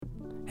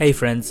Hey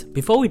friends,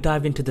 before we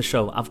dive into the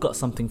show, I've got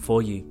something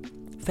for you.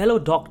 Fellow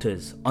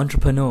doctors,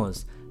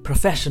 entrepreneurs,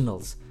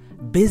 professionals,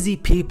 busy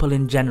people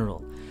in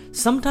general,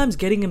 sometimes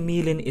getting a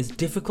meal in is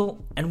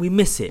difficult and we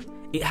miss it.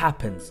 It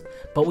happens.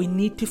 But we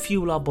need to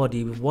fuel our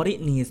body with what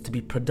it needs to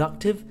be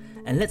productive,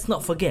 and let's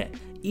not forget,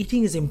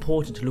 eating is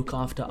important to look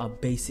after our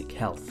basic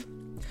health.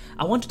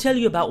 I want to tell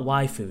you about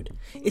YFood.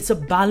 It's a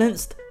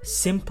balanced,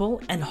 simple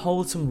and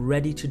wholesome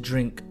ready to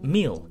drink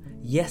meal.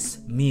 Yes,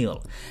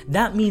 meal.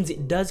 That means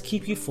it does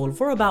keep you full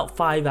for about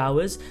 5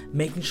 hours,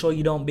 making sure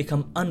you don't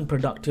become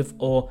unproductive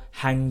or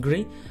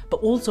hangry. But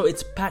also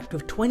it's packed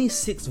with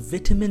 26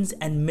 vitamins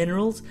and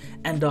minerals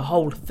and a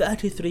whole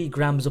 33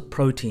 grams of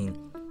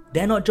protein.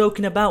 They're not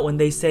joking about when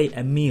they say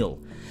a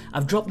meal.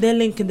 I've dropped their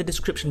link in the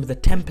description with a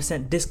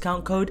 10%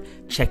 discount code.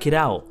 Check it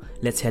out.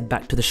 Let's head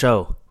back to the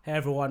show. Hey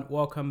everyone,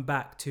 welcome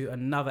back to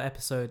another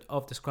episode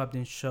of the Scrubbed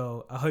In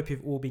Show. I hope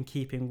you've all been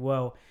keeping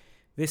well.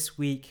 This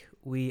week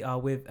we are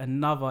with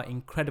another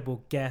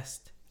incredible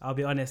guest. I'll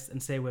be honest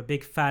and say we're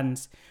big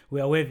fans. We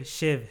are with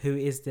Shiv, who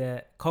is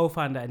the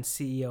co-founder and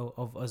CEO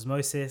of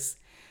Osmosis.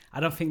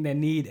 I don't think they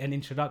need an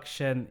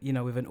introduction,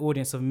 with an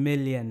audience of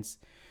millions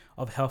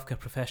of healthcare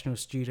professional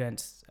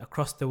students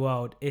across the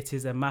world. It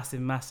is a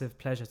massive, massive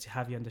pleasure to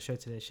have you on the show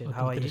today, Shiv.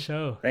 How are you? The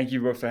show. Thank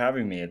you both for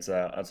having me. It's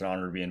an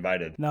honor to be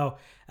invited. No,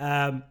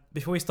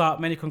 before we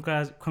start, many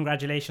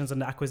congratulations on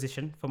the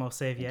acquisition from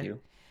Elsevier.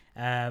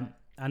 Thank you.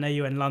 I know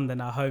you're in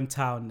London, our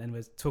hometown, and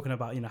we're talking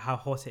about how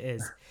hot it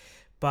is,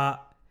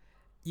 but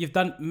you've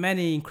done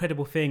many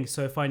incredible things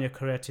so far in your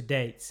career to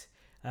date,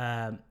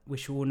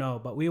 which you all know.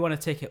 But we want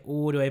to take it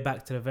all the way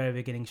back to the very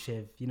beginning,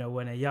 Shiv.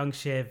 When a young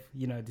Shiv,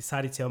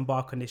 decided to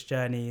embark on this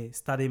journey,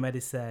 study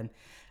medicine.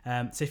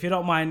 So if you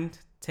don't mind,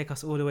 take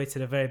us all the way to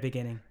the very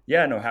beginning.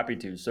 Yeah, no, happy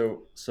to.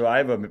 So I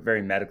have a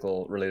very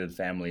medical related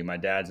family. My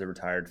dad's a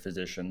retired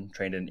physician,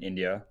 trained in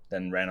India,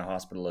 then ran a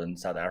hospital in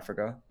South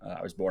Africa.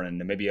 I was born in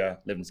Namibia,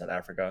 lived in South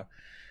Africa.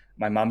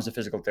 My mom's a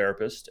physical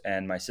therapist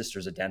and my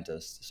sister's a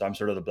dentist. So I'm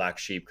sort of the black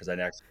sheep because I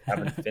actually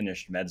haven't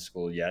finished med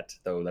school yet,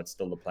 though that's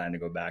still the plan to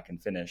go back and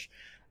finish.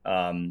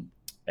 From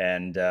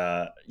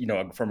a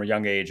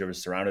young age, I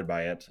was surrounded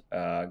by it.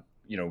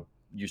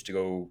 Used to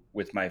go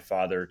with my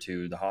father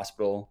to the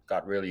hospital,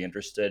 got really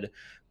interested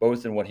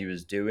both in what he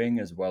was doing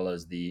as well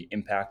as the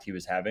impact he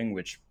was having,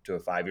 which to a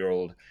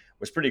 5-year-old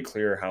was pretty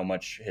clear how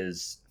much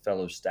his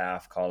fellow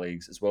staff,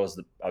 colleagues, as well as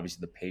obviously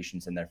the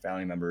patients and their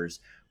family members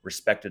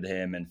respected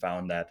him and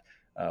found that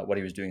what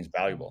he was doing is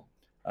valuable.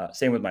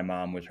 Same with my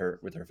mom with her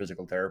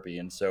physical therapy.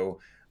 And so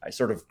I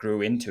sort of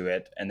grew into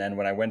it. And then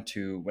when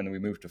we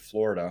moved to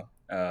Florida,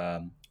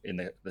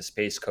 in the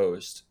Space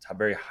Coast, it's a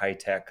very high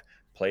tech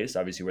place,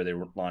 obviously, where they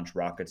launch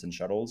rockets and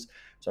shuttles.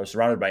 So I was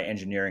surrounded by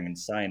engineering and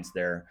science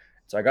there.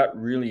 So I got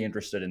really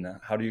interested in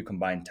how do you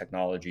combine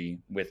technology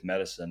with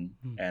medicine.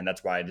 And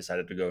that's why I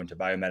decided to go into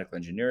biomedical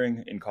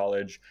engineering in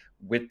college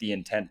with the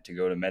intent to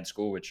go to med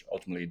school, which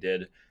ultimately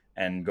did,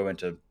 and go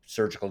into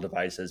surgical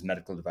devices,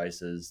 medical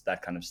devices,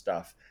 that kind of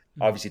stuff.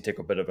 Obviously take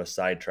a bit of a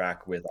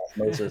sidetrack with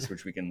osmosis,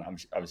 which we can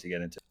obviously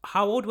get into.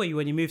 How old were you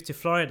when you moved to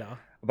Florida?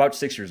 About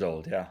 6 years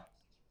old, yeah.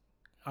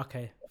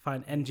 Okay,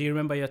 fine. And do you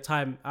remember your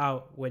time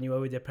out when you were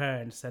with your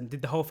parents? And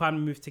did the whole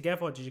family move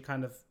together, or did you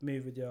kind of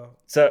move with your...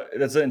 So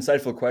that's an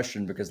insightful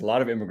question, because a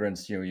lot of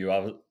immigrants, you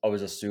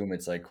always assume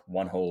it's like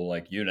one whole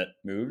unit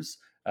moves.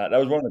 That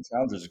was one of the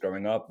challenges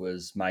growing up.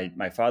 Was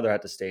my father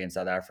had to stay in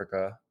South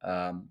Africa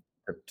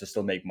to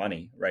still make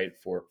money, right,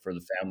 for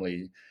the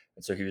family.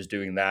 And so he was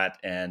doing that,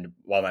 and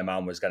while my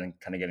mom was getting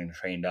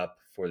trained up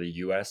for the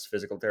U.S.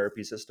 physical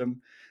therapy system.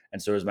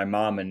 And so it was my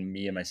mom and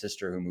me and my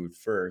sister who moved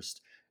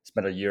first.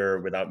 Spent a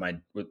year with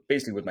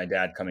my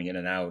dad coming in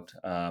and out,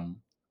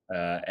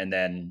 and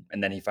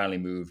then he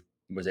finally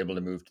was able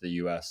to move to the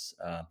U.S.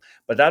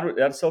 But that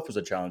itself was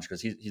a challenge,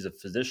 because he's a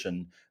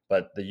physician,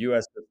 but the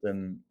U.S.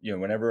 system,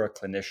 whenever a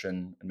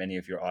clinician, and many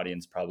of your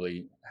audience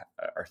probably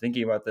are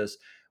thinking about this,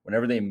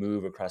 whenever they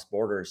move across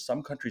borders,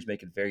 some countries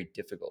make it very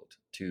difficult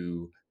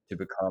to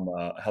become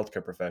a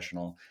healthcare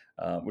professional,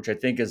 which I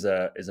think is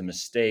a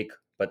mistake.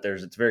 But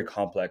it's very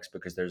complex,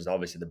 because there's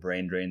obviously the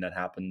brain drain that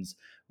happens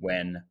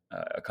when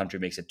a country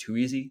makes it too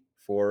easy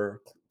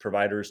for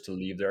providers to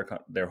leave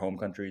their home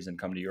countries and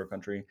come to your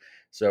country.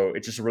 So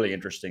it's just a really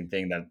interesting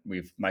thing that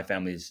my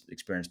family's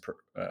experienced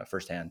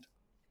firsthand.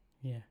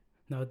 Yeah,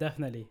 no,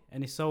 definitely.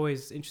 And it's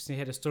always interesting to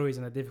hear the stories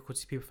and the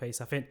difficulties people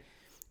face. I think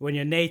when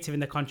you're native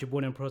in the country,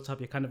 born and brought up,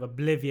 you're kind of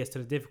oblivious to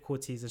the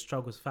difficulties and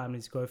struggles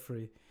families go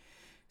through.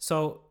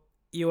 So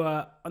you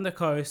were on the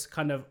coast,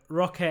 kind of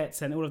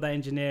rockets and all of that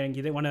engineering.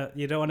 You don't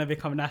want to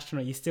become an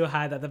astronaut. You still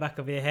had at the back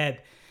of your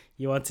head,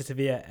 you wanted to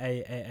be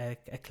a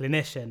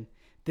clinician.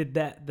 Did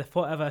the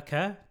thought ever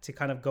occur to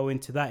kind of go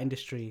into that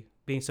industry,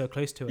 being so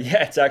close to it?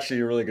 Yeah, it's actually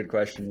a really good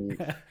question.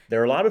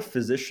 There are a lot of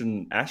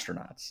physician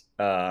astronauts.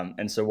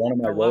 And so one of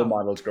my role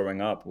models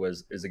growing up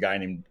is a guy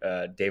named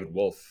David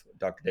Wolf,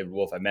 Dr. David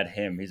Wolf. I met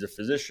him. He's a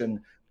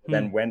physician,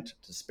 then went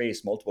to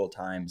space multiple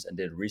times and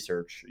did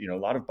research, a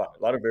lot of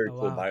very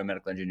cool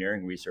biomedical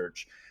engineering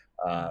research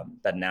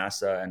that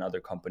NASA and other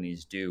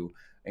companies do.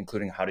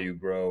 including how do you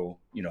grow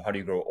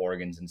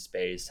organs in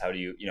space? How do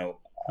you,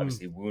 Mm.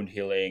 obviously wound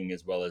healing,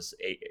 as well as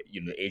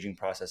the aging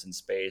process in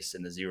space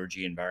in the zero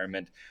G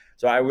environment.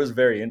 So I was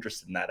very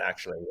interested in that,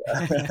 actually.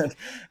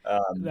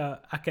 um, No,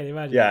 I can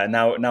imagine. yeah,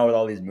 now with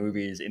all these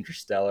movies,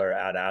 Interstellar,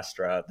 Ad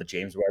Astra, the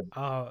James Webb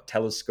Oh,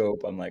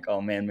 Telescope, I'm like,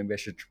 oh man, maybe I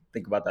should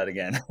think about that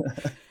again.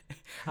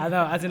 I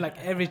know, as in like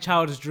every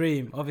child's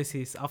dream.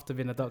 Obviously, it's after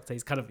being a doctor,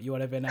 it's kind of you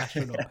want to be an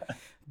astronaut.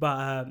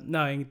 But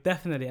no,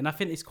 definitely, and I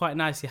think it's quite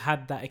nice you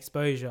had that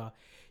exposure.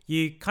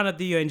 You kind of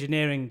do your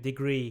engineering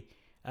degree,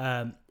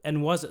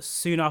 and was it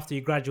soon after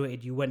you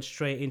graduated you went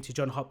straight into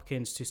John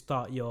Hopkins to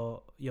start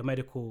your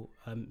medical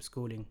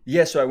schooling?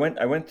 Yeah, so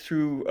I went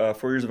through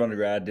 4 years of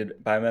undergrad, did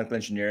biomedical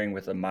engineering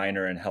with a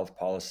minor in health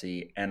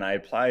policy, and I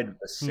applied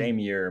the Hmm, same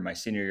year, my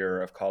senior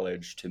year of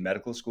college, to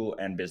medical school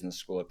and business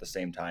school at the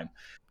same time.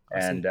 I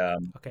And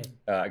see. Okay,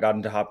 I got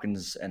into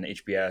Hopkins and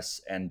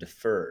HBS and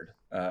deferred.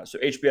 So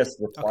HBS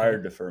okay,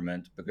 required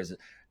deferment because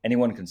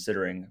anyone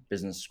considering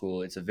business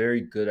school, it's a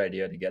very good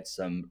idea to get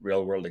some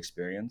real world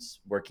experience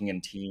working in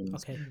teams.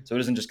 okay. So it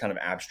isn't just kind of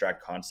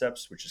abstract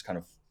concepts, which is kind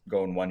of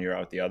going 1 year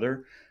out the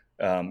other.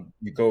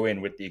 You go in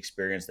with the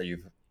experience that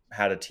you've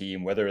had a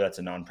team, whether that's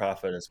a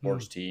nonprofit, a Hmm,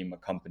 sports team, a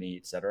company,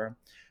 etc.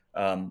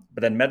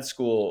 But then med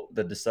school,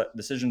 the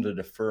decision to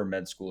defer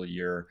med school a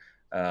year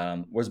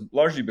was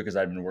largely because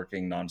I'd been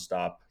working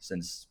nonstop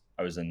since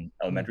I was in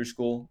hmm, elementary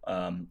school.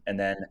 And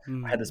then I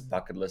hmm. had this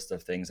bucket list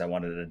of things I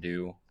wanted to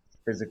do.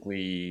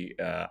 Physically,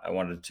 I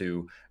wanted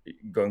to,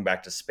 going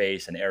back to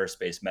space and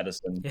aerospace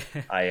medicine.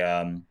 Yeah.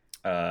 I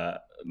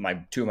my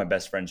two of my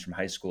best friends from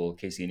high school,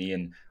 Casey and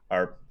Ian,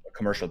 are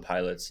commercial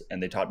pilots,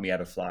 and they taught me how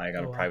to fly. I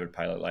got Oh a wow. private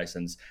pilot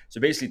license.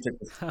 So basically, took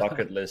this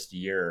bucket list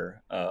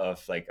year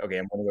of like, okay,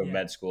 I'm going to go to Yeah.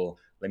 med school.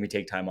 Let me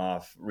take time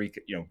off.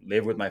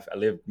 Live with my.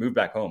 Moved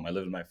back home. I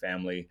lived with my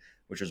family,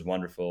 which was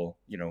wonderful.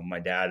 My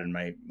dad and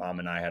my mom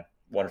and I had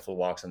wonderful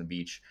walks on the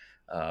beach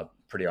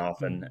pretty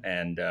often, Hmm.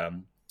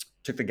 and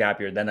took the gap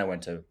year. Then I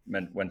went to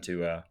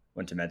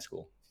med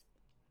school.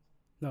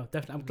 No,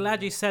 definitely. I'm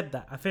glad you said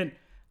that.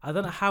 I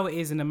don't know how it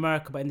is in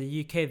America, but in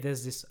the UK,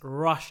 there's this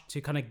rush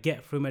to kind of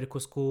get through medical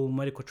school,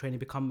 medical training,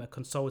 become a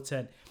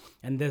consultant,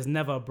 and there's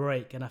never a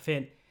break. And I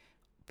think,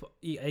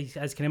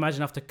 as you can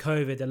imagine, after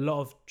COVID, a lot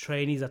of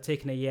trainees are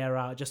taking a year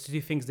out just to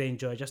do things they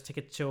enjoy, just take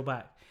a chill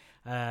back.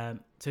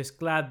 So it's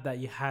glad that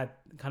you had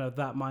kind of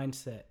that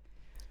mindset.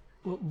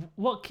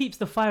 What keeps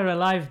the fire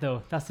alive,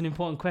 though? That's an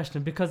important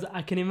question, because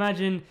I can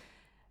imagine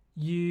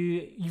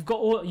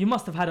you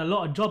must have had a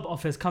lot of job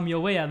offers come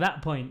your way at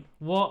that point.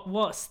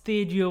 What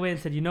steered you away and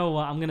said, you know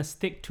what, I'm gonna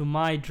stick to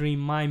my dream,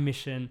 my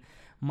mission,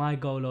 my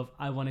goal of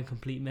I want to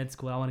complete med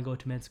school. I want to go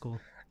to med school.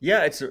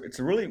 Yeah, it's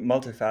a really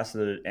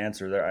multifaceted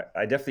answer there.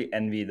 I definitely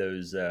envy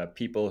those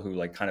people who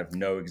like kind of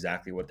know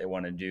exactly what they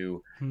want to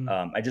do. Hmm.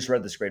 I just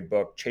read this great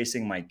book,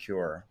 Chasing My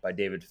Cure, by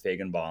David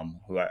Feigenbaum,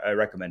 who I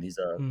recommend. He's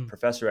a Hmm.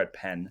 professor at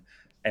Penn,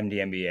 MD,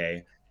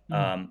 MBA.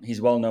 Mm,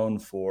 He's well known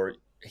for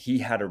he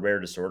had a rare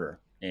disorder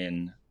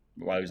in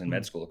while he was in Hmm.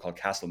 med school called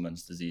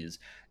Castleman's disease,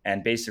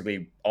 and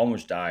basically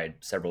almost died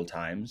several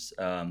times.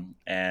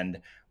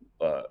 And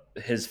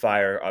his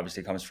fire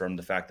obviously comes from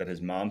the fact that his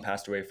mom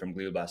passed away from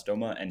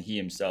glioblastoma, and he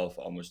himself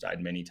almost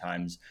died many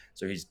times.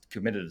 So he's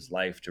committed his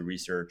life to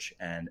research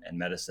and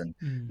medicine.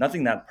 mm,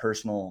 Nothing that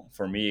personal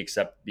for me,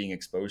 except being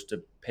exposed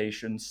to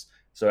patients.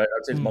 So I'd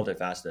say it's mm,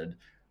 multifaceted.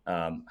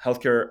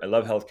 Healthcare, I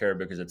love healthcare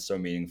because it's so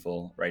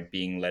meaningful, right?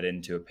 Being led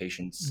into a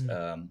patient's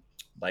mm.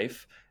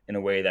 life in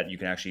a way that you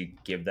can actually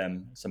give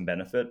them some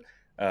benefit.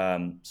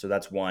 So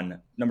that's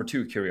one. Number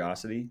two,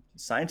 curiosity.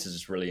 Science is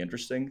just really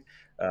interesting.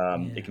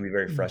 It Yeah. can be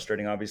very Mm.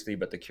 frustrating, obviously,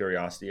 but the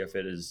curiosity of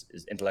it is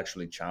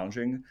intellectually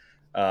challenging.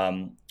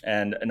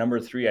 And number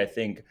three, I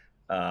think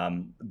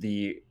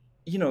the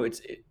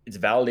it's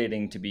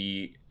validating to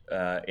be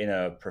in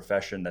a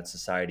profession that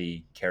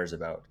society cares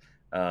about.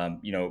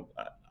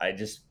 I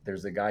just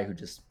there's a guy who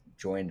just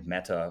joined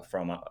Meta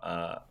from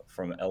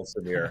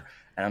Elsevier,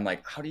 and I'm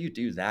like, how do you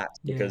do that?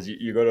 Yeah. Because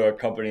you go to a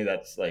company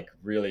that's like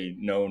really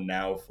known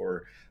now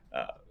for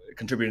uh,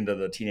 contributing to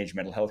the teenage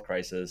mental health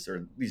crisis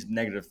or these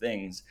negative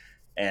things.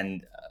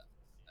 And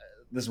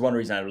this is one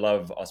reason I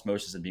love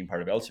Osmosis and being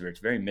part of Elsevier. It's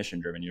very mission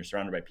driven. You're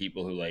surrounded by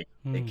people who like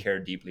they Hmm. care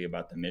deeply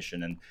about the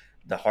mission, and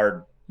the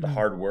hard the Mm.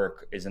 hard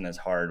work isn't as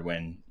hard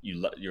when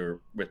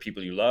you're with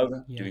people you love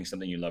Yeah. doing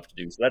something you love to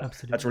do. So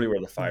that's really Absolutely. where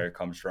the Mm. fire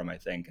comes from, I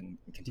think, and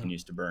No,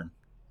 continues to burn.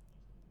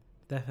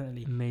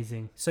 definitely.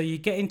 Amazing. So you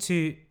get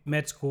into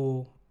med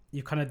school,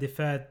 you kind of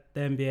deferred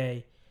the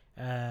MBA.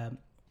 Um,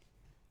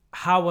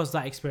 how was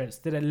that experience?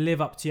 Did it live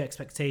up to your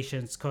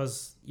expectations?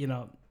 Because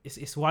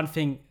it's one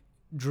thing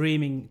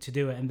dreaming to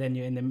do it, and then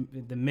you're in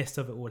the midst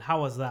of it all. How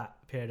was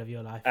that period of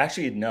your life?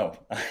 Actually, no,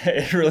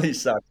 it really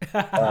sucked.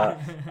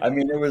 I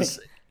mean,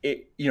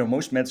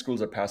 most med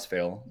schools are pass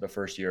fail the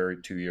first year or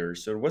 2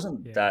 years, so it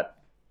wasn't Yeah, that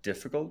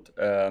difficult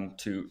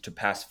to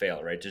pass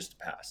fail, right? Just to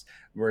pass.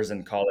 Whereas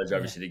in college, yeah,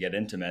 obviously, to get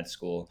into med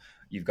school,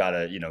 you've got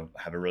to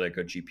have a really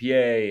good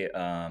GPA,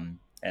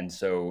 and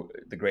so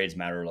the grades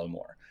matter a little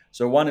more.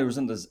 So one, it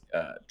wasn't as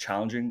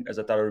challenging as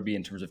I thought it would be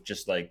in terms of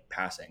just like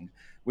passing.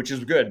 which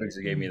is good because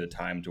it gave me Mm, the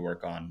time to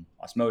work on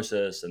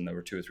osmosis, and there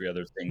were two or three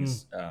other mm,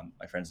 things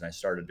my friends and I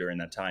started during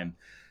that time.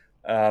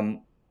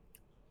 Um,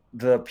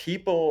 the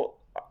people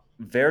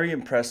very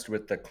impressed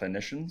with the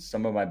clinicians.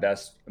 Some of my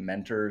best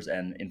mentors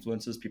and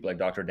influences, people like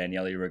Dr.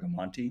 Daniele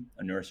Rigamonti,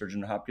 a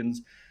neurosurgeon at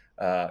Hopkins,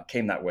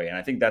 came that way. And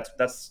I think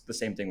that's the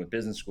same thing with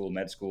business school,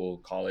 med school,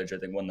 college. I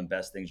think one of the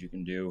best things you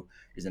can do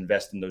is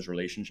invest in those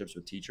relationships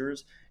with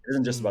teachers. It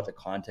isn't just mm, about the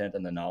content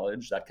and the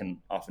knowledge that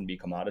can often be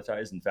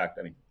commoditized. In fact,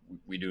 I mean,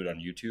 we do it on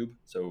YouTube,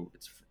 so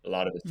it's a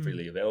lot of it's mm,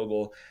 freely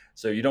available.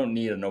 So you don't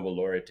need a Nobel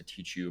laureate to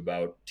teach you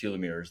about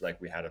telomeres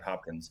like we had at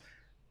Hopkins.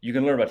 You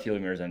can learn about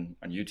telomeres on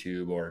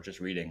YouTube or just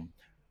reading,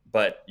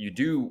 but you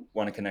do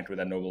want to connect with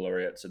that Nobel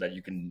laureate so that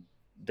you can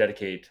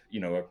dedicate,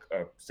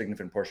 a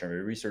significant portion of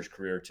your research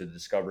career to the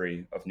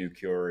discovery of new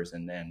cures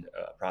and mm,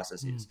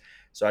 processes.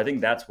 So I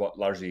think that's what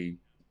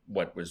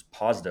was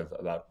positive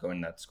about going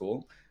to that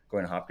school,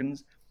 going to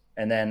Hopkins.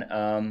 And then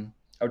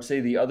I would say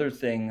the other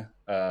thing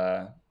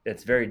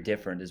that's very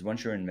different is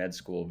once you're in med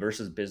school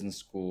versus business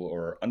school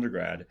or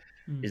undergrad,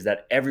 mm. is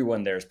that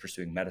everyone there is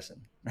pursuing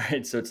medicine,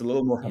 right? So it's a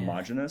little more Yeah,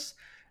 homogenous.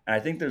 And I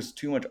think there's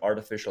too much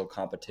artificial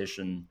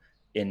competition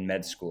in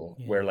med school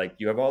where yeah, like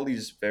you have all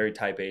these very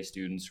type A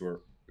students who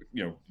are,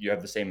 you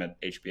have the same at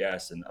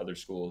HBS and other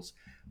schools,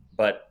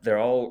 but they're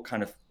all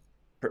kind of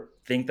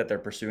think that they're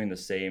pursuing the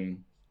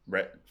same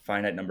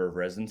finite number of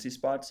residency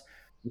spots,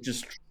 which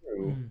is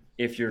true mm,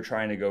 if you're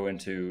trying to go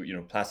into,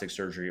 plastic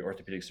surgery,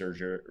 orthopedic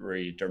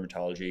surgery,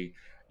 dermatology.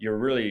 You're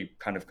really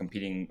kind of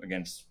competing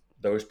against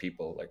those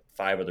people, like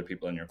five other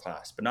people in your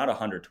class, but not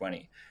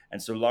 120.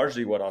 And so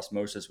largely what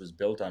osmosis was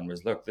built on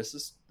was, look, this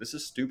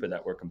is stupid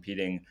that we're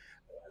competing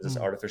this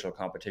mm, artificial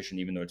competition,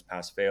 even though it's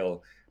pass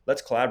fail.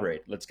 Let's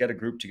collaborate. Let's get a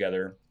group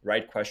together,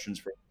 write questions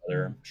for each mm,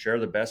 other, share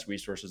the best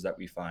resources that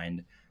we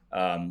find,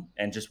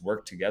 and just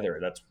work together.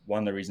 That's one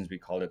of the reasons we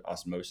called it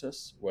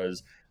osmosis,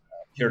 was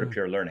mm,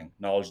 peer-to-peer learning.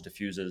 Knowledge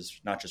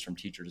diffuses not just from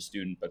teacher to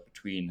student, but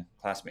between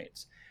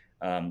classmates.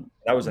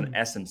 That was an mm.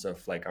 essence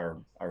of like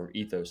our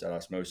ethos at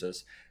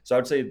osmosis. So I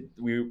would say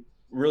we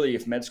really,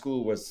 if med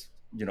school was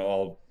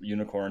all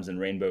unicorns and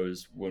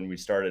rainbows when we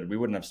started, we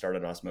wouldn't have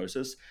started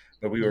osmosis.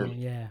 But we No, were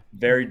yeah,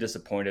 very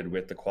disappointed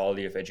with the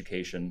quality of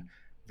education,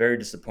 very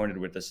disappointed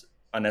with this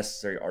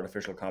unnecessary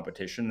artificial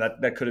competition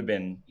that could have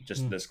been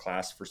just mm, this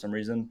class for some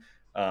reason.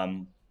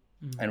 Um,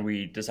 mm. and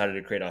we decided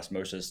to create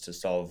osmosis to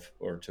solve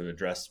or to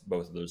address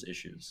both of those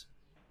issues.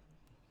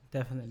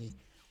 Definitely.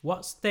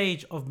 What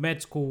stage of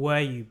med school were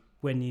you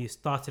when you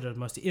started at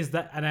Mostly? Is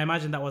that, and I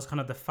imagine that was kind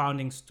of the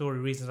founding story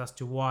reasons as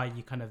to why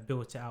you kind of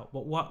built it out.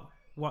 But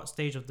what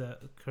stage of the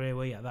career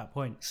were you at that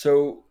point?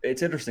 So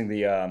it's interesting.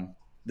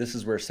 This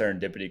is where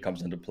serendipity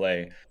comes into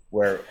play.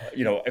 Where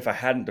if I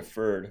hadn't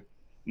deferred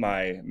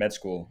my med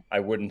school, I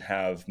wouldn't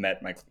have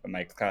met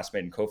my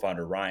classmate and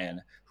co-founder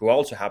Ryan, who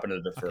also happened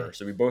to defer. Okay.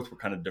 So we both were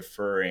kind of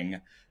deferring,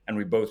 and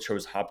we both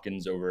chose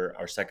Hopkins over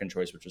our second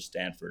choice, which was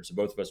Stanford. So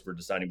both of us were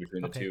deciding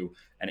between the Okay. two,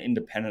 and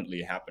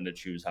independently happened to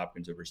choose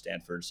Hopkins over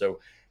Stanford. So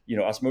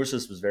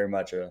osmosis was very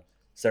much a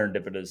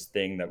serendipitous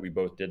thing that we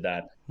both did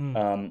that. Hmm.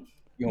 Um,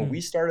 Hmm.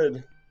 we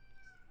started,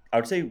 I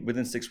would say,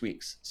 within 6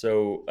 weeks.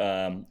 So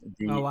Oh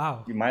the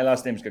wow. my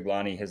last name's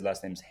Gaglani, his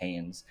last name's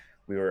Haynes.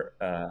 We were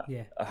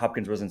Yeah.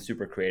 Hopkins wasn't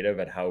super creative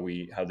at how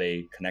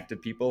they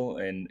connected people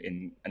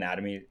in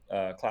anatomy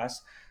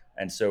class,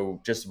 and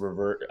so just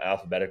revert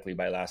alphabetically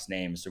by last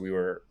name. So we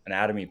were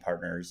anatomy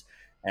partners,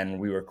 and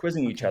we were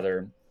quizzing each Okay.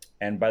 other.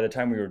 And by the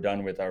time we were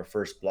done with our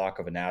first block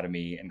of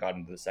anatomy and got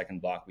into the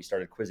second block, we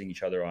started quizzing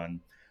each other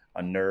on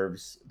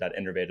nerves that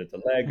innervated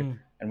the leg, Hmm.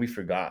 and we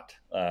forgot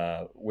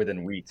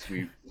within weeks.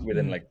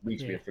 Within Hmm. like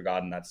weeks we Yeah. had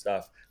forgotten that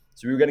stuff.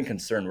 So we were getting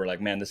concerned. We're like,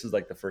 man, this is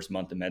like the first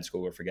month of med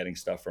school. We're forgetting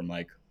stuff from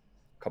like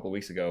a couple of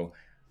weeks ago.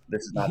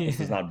 This does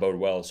Yeah. not bode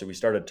well. So we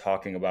started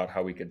talking about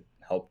how we could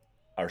help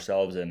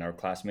ourselves and our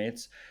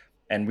classmates.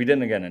 And we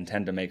didn't again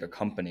intend to make a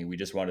company. We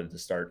just wanted to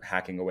start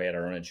hacking away at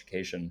our own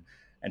education.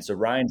 And so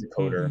Ryan's a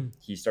Hmm. coder.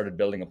 He started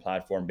building a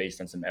platform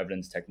based on some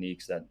evidence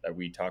techniques that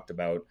we talked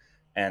about.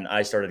 And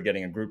I started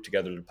getting a group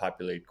together to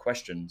populate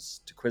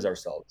questions to quiz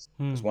ourselves.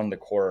 Hmm. Because one of the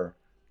core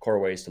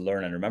ways to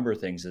learn and remember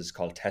things is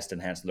called test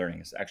enhanced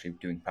learning. It's actually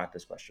doing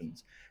practice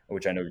questions,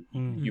 which I know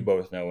you Hmm.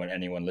 both know, and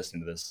anyone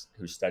listening to this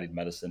who's studied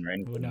medicine or Well,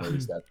 anything no.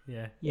 knows that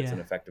Yeah. it's Yeah. an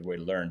effective way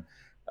to learn.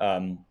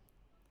 Um,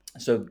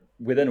 so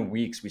within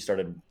weeks, we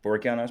started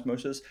working on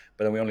osmosis,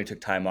 but then we only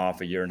took time off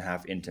a year and a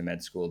half into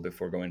med school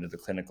before going to the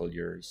clinical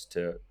years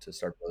to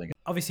start building it.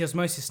 Obviously,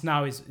 Osmosis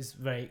now is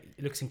very.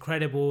 It looks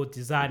incredible.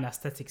 Design,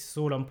 aesthetics, is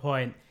all on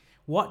point.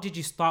 What did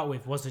you start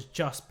with? Was it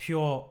just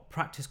pure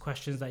practice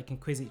questions that you can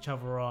quiz each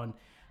other on?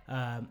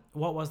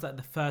 What was that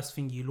the first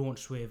thing you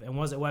launched with, and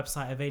was it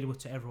website available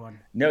to everyone?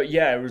 No,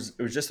 yeah, it was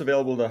just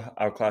available to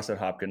our class at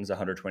Hopkins,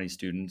 120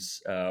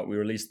 students. We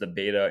released the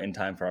beta in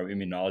time for our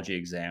immunology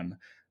exam.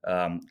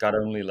 Got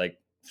only like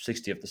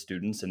 60 of the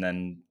students, and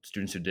then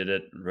students who did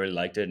it really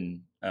liked it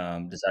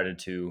and decided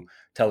to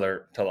tell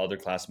other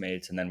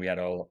classmates, and then we had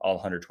all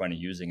 120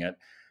 using it.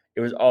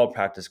 it was all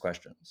practice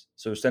questions.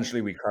 So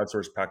essentially, we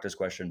crowdsourced practice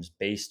questions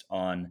based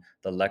on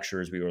the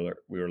lectures we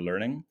were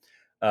learning,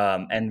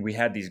 and we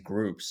had these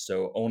groups.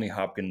 So only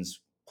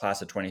Hopkins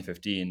class of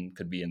 2015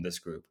 could be in this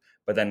group,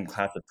 but then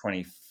class of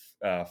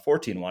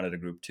 2014 wanted a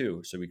group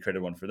too. So we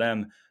created one for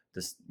them.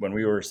 This when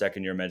we were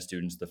second year med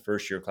students, the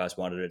first year class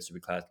wanted it, so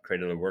we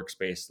created a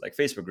workspace like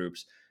Facebook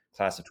groups,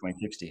 class of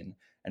 2016,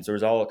 and so it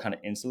was all kind of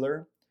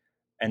insular.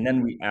 And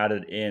then we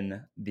added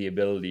in the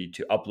ability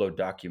to upload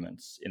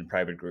documents in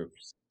private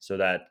groups so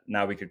that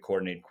now we could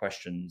coordinate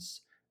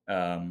questions,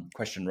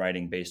 question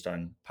writing based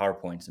on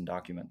PowerPoints and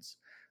documents.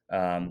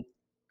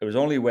 It was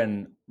only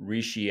when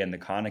Rishi and the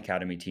Khan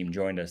Academy team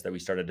joined us that we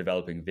started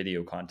developing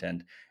video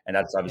content. And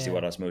that's obviously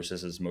what Yeah.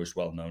 Osmosis is most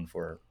well known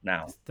for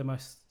now. It's the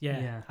most,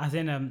 yeah. Yeah. I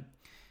think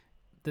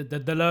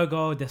the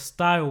logo, the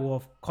style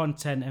of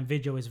content and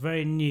video is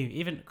very new.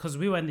 Even because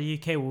we were in the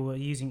UK, we were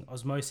using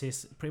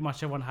Osmosis. Pretty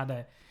much everyone had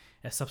a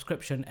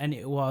subscription, and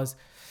it was,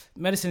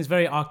 medicine is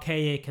very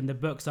archaic, and the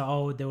books are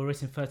old. They were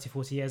written 30,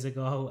 40 years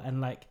ago,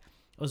 and like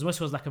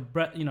Osmosis was like a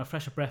breath,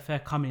 fresh breath air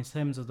coming in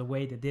terms of the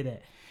way they did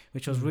it,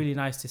 which was really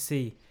nice to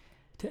see.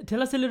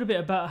 Tell us a little bit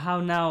about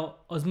how now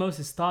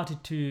Osmosis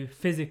started to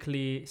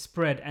physically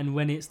spread and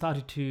when it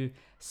started to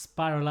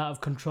spiral out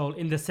of control,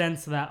 in the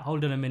sense that,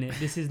 hold on a minute,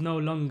 this is no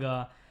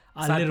longer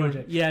a Side little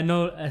project.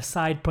 a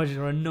side project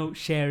or a note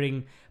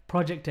sharing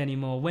project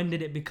anymore. When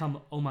did it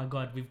become, oh my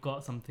god, we've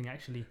got something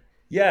actually?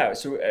 Yeah,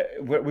 so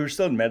we were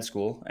still in med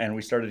school, and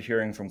we started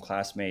hearing from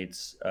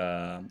classmates,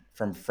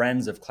 from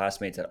friends of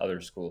classmates at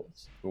other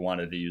schools who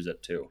wanted to use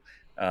it too.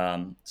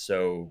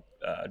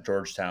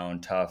 Georgetown,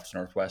 Tufts,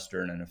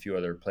 Northwestern, and a few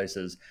other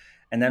places.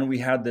 And then we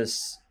had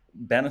this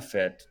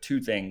benefit,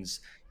 two things.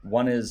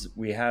 One is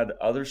we had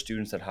other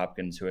students at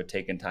Hopkins who had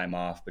taken time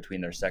off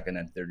between their second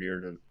and third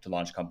year to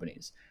launch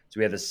companies. So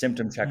we had the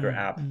symptom checker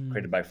app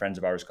created by friends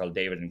of ours called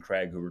David and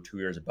Craig, who were 2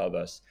 years above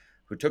us,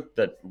 who took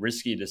the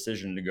risky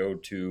decision to go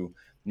to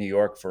New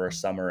York for a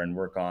summer and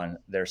work on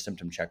their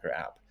symptom checker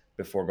app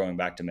before going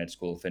back to med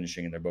school,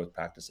 finishing, and they're both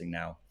practicing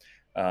now.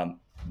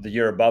 The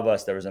year above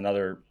us, there was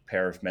another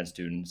pair of med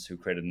students who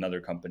created another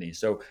company.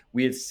 So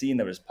we had seen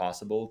that it was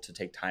possible to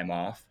take time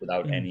off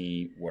without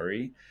any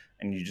worry,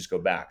 and you just go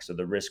back. So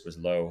the risk was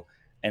low.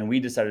 And we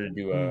decided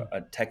to do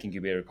a tech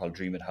incubator called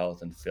Dream It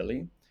Health in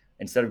Philly.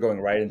 Instead of going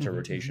right into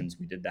rotations,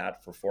 we did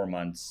that for 4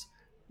 months,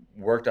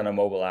 worked on a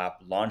mobile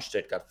app, launched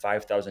it, got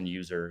 5,000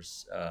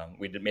 users.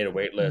 Made a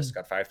wait list,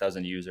 got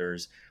 5,000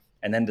 users,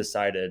 and then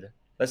decided,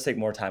 let's take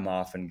more time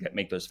off and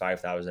make those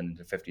 5,000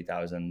 into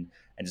 50,000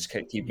 and just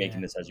keep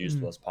making this as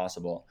useful as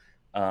possible.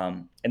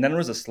 And then it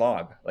was a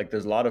slog. Like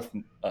there's a lot of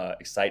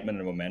excitement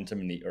and momentum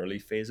in the early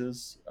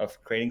phases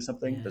of creating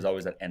something. There's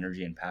always that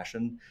energy and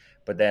passion,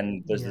 but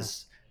then there's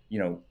this,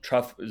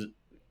 tough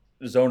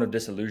zone of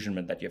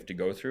disillusionment that you have to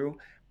go through.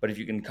 But if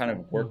you can kind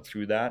of work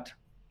through that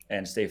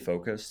and stay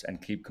focused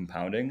and keep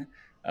compounding,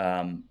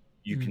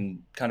 you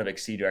can kind of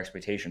exceed your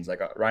expectations.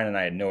 Like Ryan and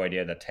I had no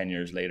idea that 10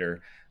 years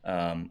later,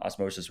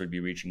 Osmosis would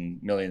be reaching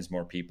millions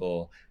more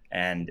people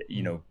and,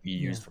 be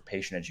used for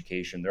patient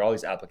education. There are all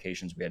these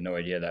applications we had no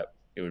idea that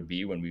it would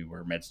be when we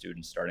were med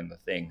students starting the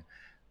thing.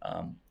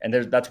 And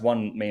that's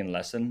one main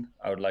lesson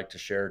I would like to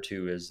share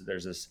too, is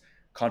there's this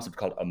concept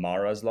called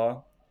Amara's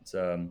Law. It's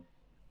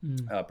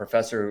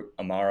Professor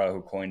Amara,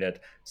 who coined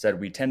it, said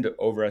we tend to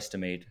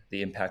overestimate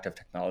the impact of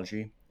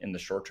technology in the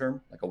short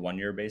term, like a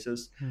 1-year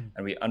basis,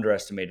 and we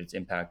underestimate its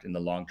impact in the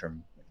long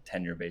term, like a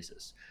 10-year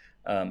basis.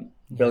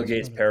 Bill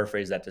Gates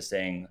paraphrased that to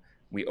saying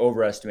we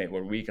overestimate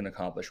what we can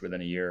accomplish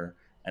within a year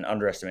and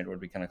underestimate what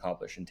we can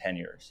accomplish in 10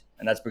 years.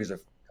 And that's because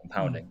of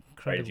compounding,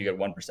 right? If you get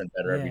 1%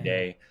 better every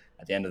day,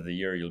 at the end of the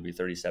year, you'll be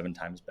 37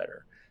 times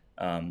better.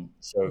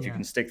 So if you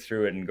can stick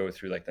through it and go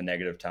through like the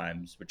negative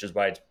times, which is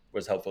why it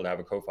was helpful to have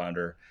a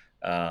co-founder,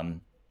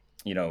 and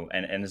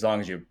as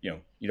long as you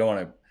don't want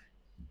to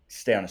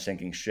stay on a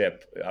sinking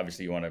ship,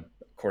 obviously you want to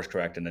course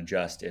correct and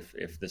adjust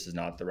if this is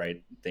not the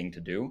right thing to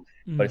do.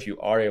 But if you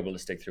are able to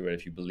stick through it,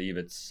 if you believe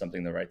it's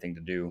something the right thing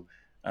to do,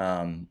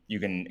 you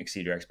can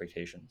exceed your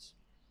expectations.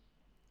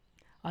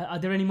 Are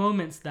there any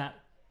moments that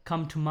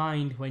come to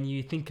mind when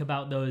you think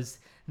about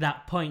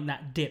that point,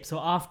 that dip? So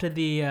after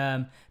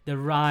the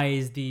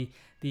rise, the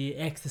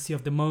ecstasy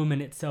of the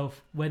moment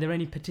itself, were there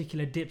any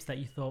particular dips that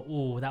you thought,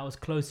 oh, that was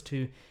close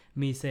to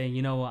me saying,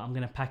 you know what, I'm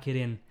gonna pack it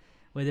in?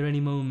 Were there any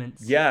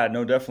moments? Yeah,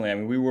 no, definitely. I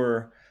mean,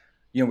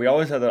 we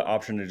always had the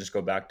option to just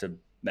go back to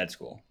med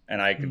school,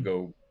 and I could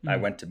go. I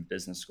went to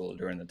business school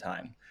during the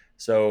time,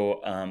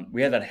 so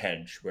we had that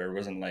hedge where it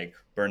wasn't like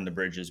burn the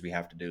bridges. We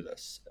have to do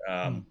this.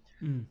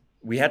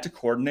 We had to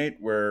coordinate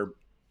where,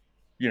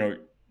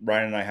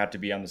 Ryan and I had to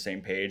be on the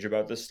same page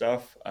about this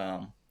stuff,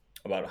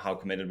 about how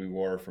committed we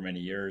were for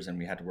many years, and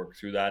we had to work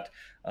through that,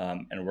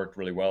 and it worked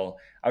really well.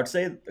 I would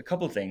say a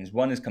couple of things.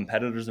 One is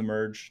competitors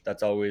emerge.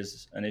 That's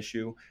always an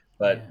issue.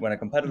 But when a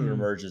competitor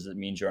emerges, it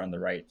means you're on the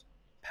right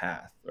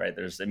path, right?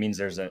 It means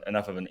there's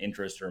enough of an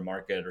interest or a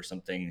market or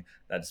something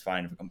that's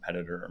fine if a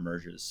competitor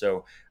emerges.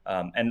 So,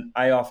 and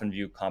I often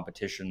view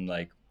competition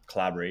like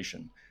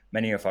collaboration.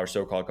 Many of our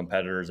so-called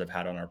competitors I've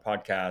had on our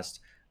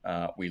podcast,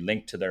 We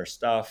link to their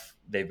stuff.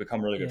 They've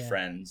become really good Yeah.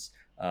 friends.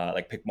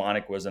 Like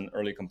Picmonic was an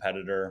early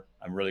competitor.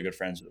 I'm really good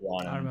friends with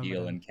Ron I and remember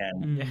Deal them. and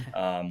Ken.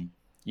 Mm.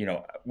 Yeah.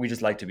 We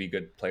just like to be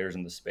good players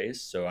in the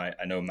space. So I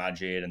know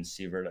Majid and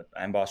Sievert at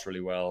Amboss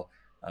really well,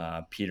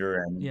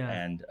 Peter Yeah.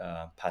 and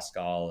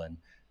Pascal and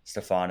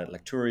Stefan at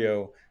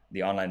Lecturio,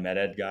 the online med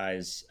ed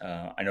guys.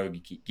 I know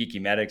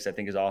Geeky Medics, I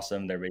think, is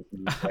awesome. They're based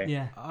in the UK.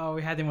 Yeah. Oh,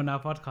 we had him on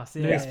our podcast.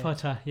 Yeah. Lewis Yeah.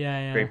 Potter.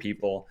 Yeah. Great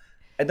people,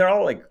 and they're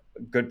all like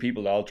good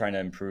people. They're all trying to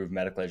improve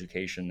medical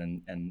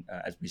education and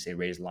as we say,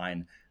 raise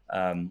line.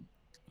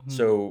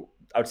 So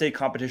I would say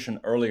competition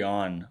early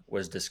on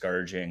was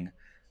discouraging,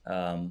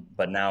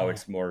 but now Yeah.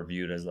 it's more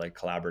viewed as like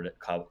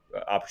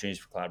opportunities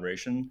for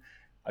collaboration.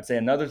 I'd say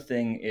another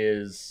thing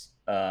is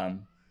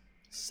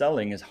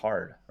selling is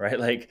hard, right?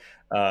 Like,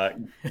 uh,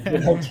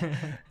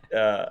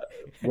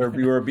 where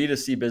we were a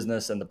B2C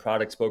business and the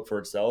product spoke for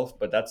itself,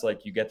 but that's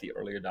like you get the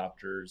early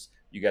adopters,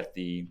 you get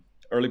the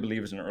early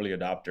believers and early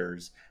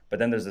adopters, but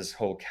then there's this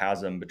whole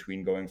chasm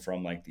between going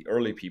from like the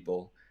early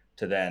people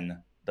to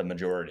then the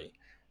majority.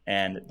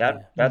 And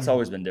that's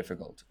always been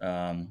difficult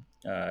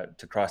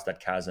to cross that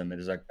chasm.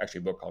 There's actually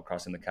a book called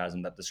Crossing the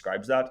Chasm that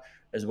describes that,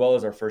 as well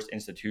as our first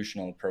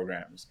institutional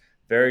programs.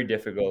 Very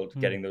difficult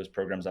getting those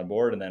programs on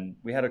board. And then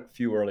we had a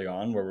few early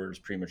on where we were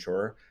just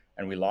premature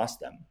and we lost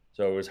them.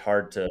 So it was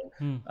hard to,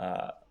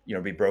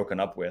 be broken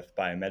up with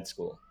by a med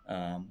school.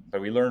 But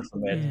we learned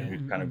from it and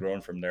we've kind of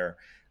grown from there.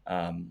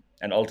 And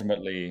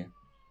ultimately,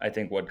 I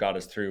think what got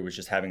us through was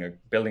just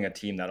building a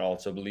team that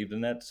also believed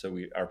in it. So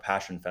our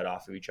passion fed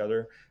off of each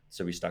other.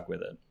 So we stuck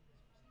with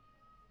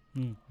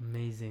it.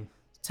 Amazing.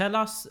 Tell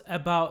us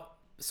about.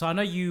 So I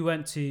know you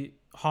went to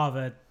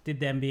Harvard,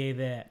 did the MBA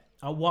there.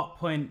 At what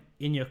point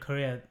in your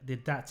career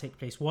did that take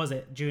place? Was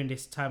it during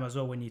this time as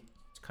well when you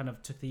kind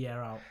of took the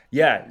year out?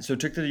 Yeah, so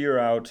took the year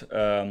out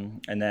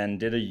and then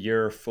did a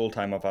year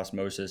full-time of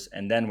Osmosis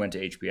and then went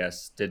to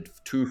HBS, did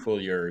 2 full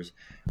years,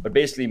 but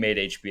basically made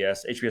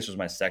HBS. HBS was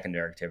my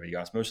secondary activity.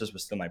 Osmosis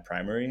was still my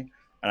primary.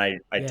 And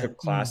I took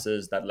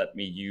classes that let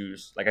me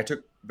use, like I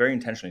very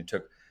intentionally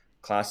took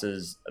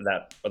classes,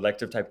 that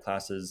elective type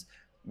classes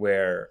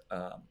where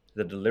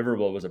the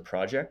deliverable was a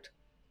project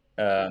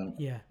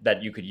that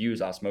you could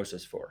use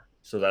Osmosis for,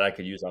 so that I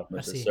could use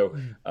Osmosis. So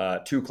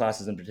 2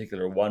 classes in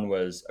particular. One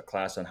was a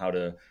class on how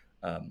to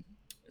a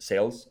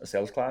sales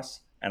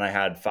class. And I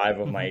had 5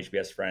 of my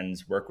HBS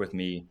friends work with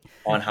me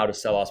on how to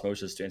sell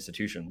Osmosis to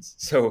institutions.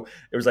 So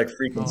it was like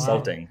free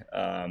consulting,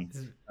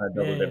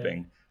 double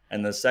dipping.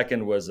 And the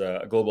second was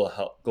a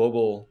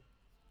global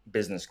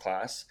business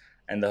class.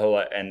 And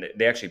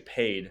they actually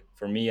paid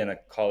for me and a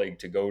colleague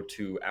to go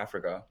to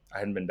Africa. I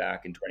hadn't been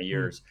back in 20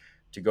 years.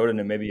 To go to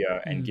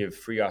Namibia and give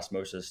free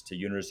osmosis to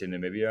University of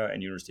Namibia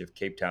and University of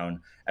Cape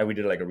Town. And we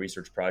did like a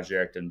research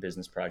project and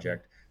business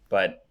project.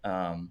 But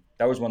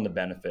that was one of the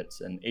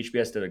benefits. And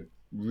HBS did a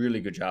really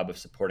good job of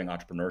supporting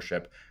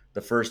entrepreneurship. The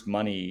first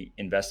money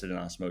invested in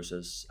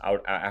osmosis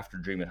out after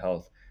Dream It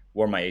Health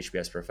were my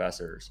HBS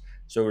professors.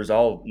 So it was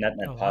all net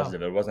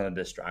positive. It wasn't a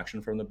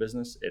distraction from the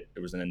business. It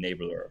was an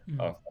enabler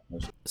of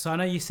osmosis. So I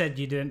know you said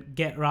you didn't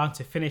get around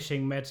to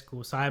finishing med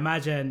school. So I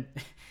imagine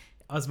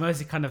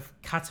Osmosis kind of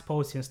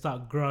catapulted and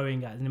start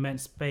growing at an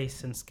immense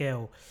pace and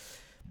scale.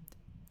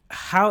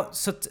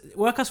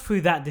 Work us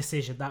through that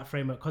decision, that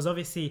framework, because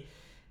obviously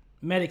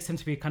medics tend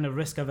to be kind of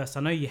risk averse. I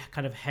know you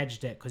kind of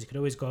hedged it because you could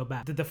always go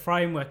back. The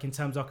framework in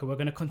terms of, okay, we're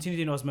going to continue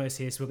doing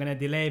osmosis, we're going to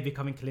delay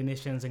becoming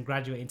clinicians and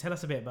graduating. Tell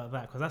us a bit about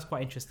that, because that's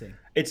quite interesting.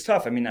 It's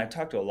tough. I mean, I've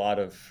talked to a lot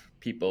of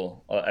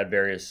people at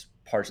various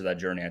parts of that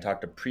journey. I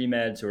talked to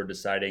pre-meds who are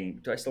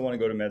deciding, do I still want to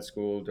go to med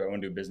school? Do I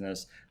want to do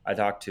business? I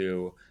talked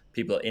to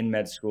people in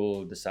med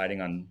school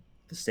deciding on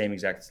the same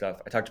exact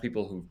stuff. I talked to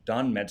people who've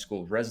done med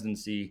school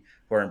residency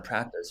who are in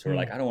practice, who are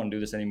like, I don't want to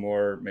do this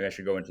anymore. Maybe I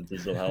should go into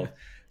digital health.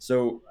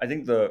 So I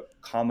think the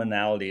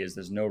commonality is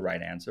there's no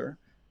right answer.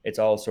 It's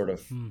all sort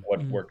of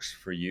what works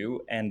for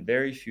you. And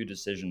very few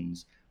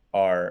decisions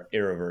are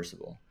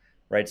irreversible,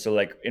 right? So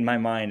like in my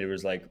mind, it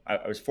was like,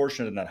 I was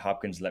fortunate in that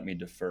Hopkins let me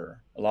defer.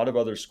 A lot of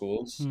other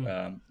schools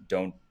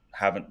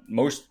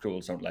most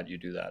schools don't let you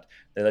do that.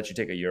 They let you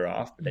take a year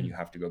off, but then you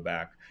have to go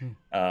back.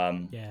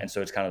 And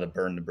so it's kind of the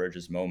burn the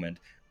bridges moment.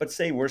 But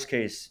say worst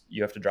case,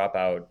 you have to drop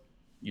out,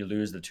 you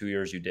lose the 2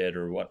 years you did,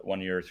 or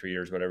 1 year or 3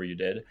 years, whatever you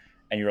did.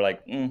 And you're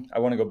like, I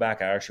want to go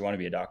back. I actually want to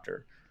be a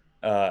doctor.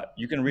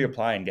 You can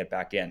reapply and get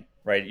back in,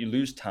 right? You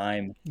lose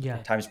time.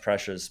 Time's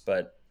precious.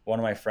 But one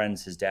of my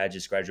friends, his dad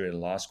just graduated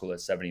law school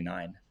at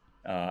 79.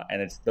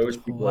 And it's those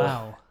people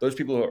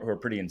who are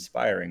pretty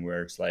inspiring,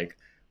 where it's like,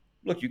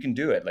 look, you can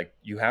do it. Like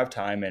you have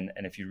time. And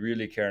if you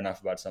really care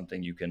enough about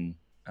something, you can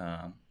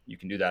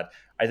do that.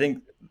 I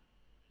think,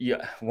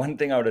 one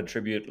thing I would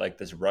attribute like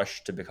this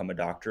rush to become a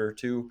doctor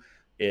to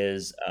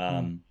is,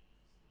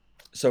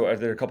 so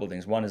there are a couple of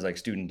things. One is like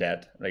student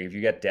debt. Like if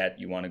you get debt,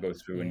 you want to go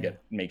through and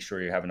make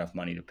sure you have enough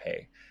money to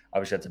pay.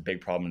 Obviously that's a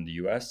big problem in the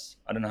US.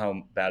 I don't know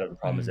how bad of a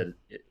problem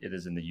it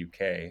is in the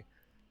UK,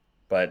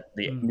 but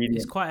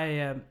it's quite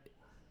a,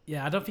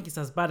 I don't think it's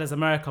as bad as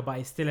America, but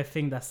it's still a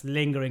thing that's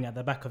lingering at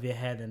the back of your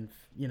head, and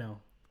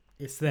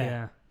it's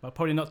there. but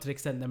probably not to the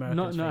extent the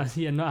Americans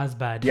face. Not as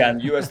bad. Yeah, in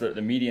the U.S.,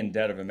 the median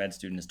debt of a med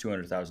student is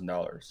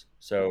 $200,000.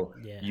 So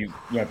Yeah.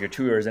 if you're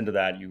 2 years into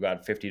that, you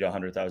got $50 to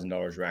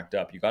 $100,000 racked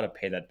up. You got to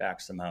pay that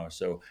back somehow.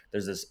 So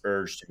there's this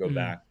urge to go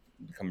back,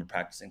 become a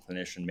practicing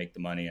clinician, make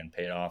the money, and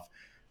pay it off,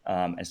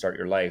 and start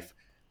your life.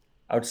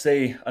 I would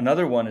say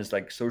another one is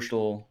like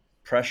social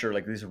pressure,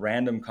 like this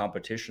random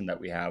competition that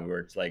we have, where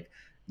it's like,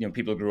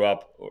 people grew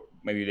up, or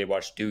maybe they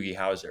watched Doogie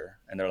Howser,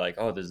 and they're like,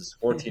 oh, there's this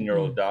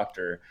 14-year-old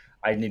doctor.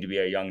 I need to be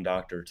a young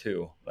doctor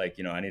too. Like,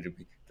 I need to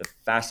be the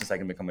fastest I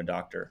can become a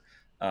doctor.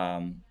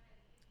 And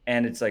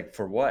it's like,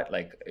 for what?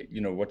 Like,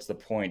 what's the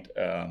point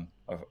of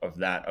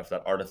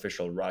that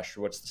artificial rush?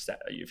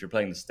 If you're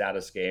playing the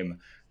status game,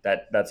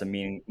 that's a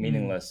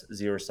meaningless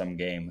zero-sum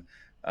game.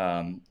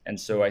 And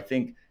so I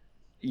think,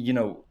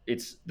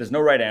 there's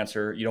no right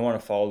answer. You don't want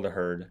to follow the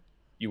herd.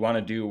 You want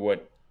to do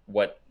what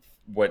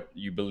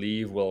you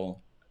believe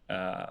will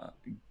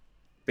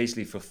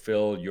basically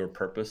fulfill your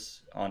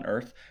purpose on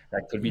earth.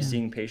 That could be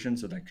seeing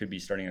patients, or that could be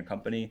starting a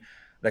company.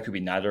 That could be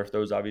neither of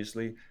those,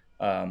 obviously.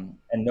 And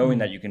knowing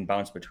that you can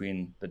bounce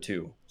between the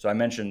two. So I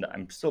mentioned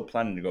I'm still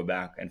planning to go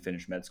back and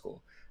finish med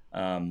school.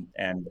 And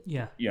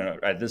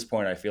at this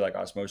point, I feel like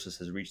Osmosis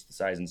has reached the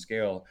size and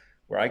scale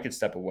where I could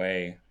step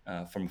away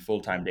from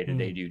full-time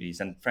day-to-day duties.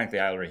 And frankly,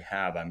 I already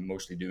have. I'm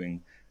mostly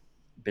doing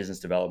business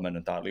development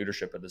and thought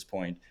leadership at this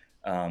point.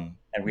 And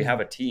we have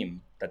a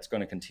team that's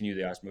going to continue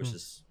the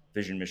Osmosis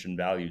vision, mission,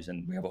 values.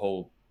 And we have a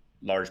whole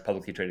large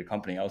publicly traded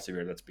company,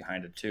 Elsevier, that's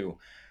behind it too.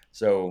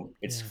 So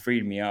it's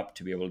freed me up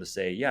to be able to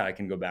say, I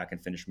can go back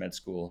and finish med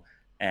school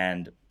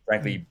and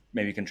frankly,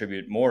 maybe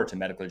contribute more to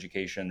medical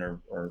education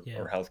or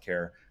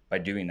healthcare by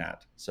doing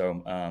that.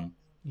 So,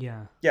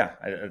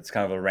 it's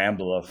kind of a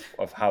ramble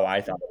of how I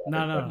thought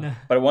about it. No.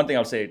 But one thing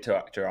I'll say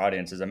to our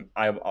audience is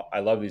I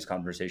love these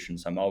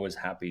conversations. I'm always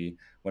happy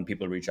when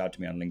people reach out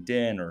to me on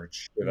LinkedIn or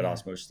at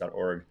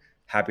osmosis.org.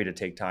 Happy to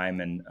take time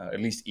and at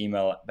least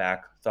email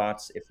back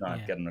thoughts, if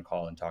not get on a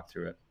call and talk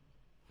through it.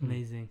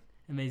 Amazing.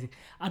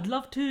 I'd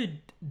love to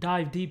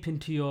dive deep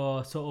into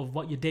your sort of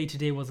what your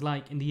day-to-day was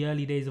like in the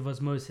early days of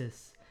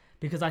Osmosis,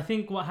 because I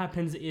think what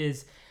happens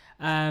is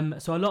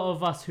so a lot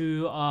of us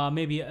who are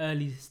maybe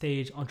early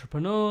stage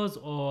entrepreneurs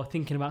or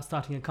thinking about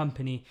starting a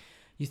company,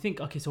 you think,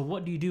 okay, so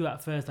what do you do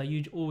at first? Are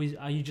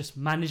you just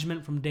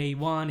management from day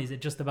one? Is it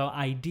just about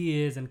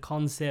ideas and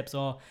concepts,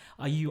 or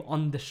are you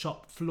on the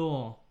shop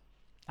floor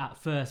at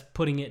first,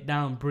 putting it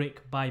down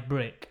brick by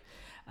brick?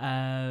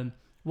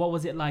 What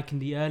was it like in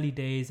the early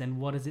days, and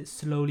what does it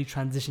slowly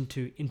transition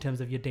to in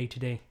terms of your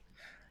day-to-day?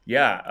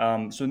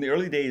 Yeah. So in the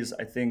early days,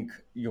 I think,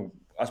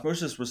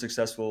 Osmosis was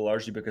successful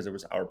largely because it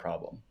was our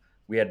problem.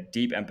 We had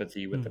deep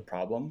empathy with the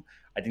problem.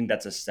 I think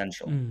that's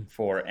essential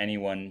for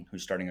anyone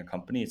who's starting a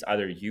company. It's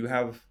either you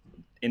have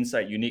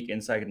unique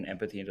insight and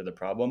empathy into the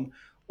problem,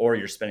 or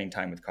you're spending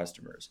time with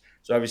customers.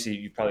 So obviously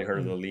you've probably heard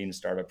of the Lean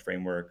Startup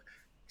Framework.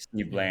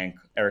 Steve Blank,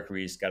 Eric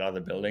Ries, Get Out of the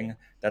Building.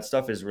 That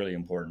stuff is really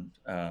important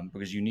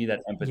because you need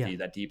that empathy,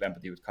 that deep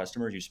empathy with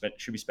customers. You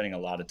should be spending a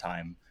lot of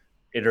time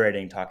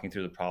iterating, talking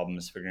through the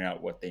problems, figuring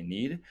out what they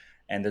need.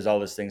 And there's all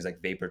these things like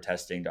vapor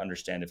testing to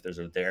understand if there's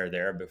a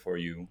there before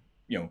you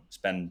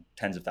spend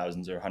tens of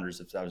thousands or hundreds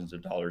of thousands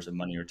of dollars of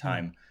money or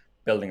time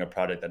building a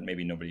product that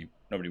maybe nobody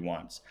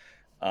wants.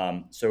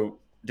 So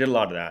did a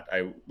lot of that.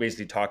 I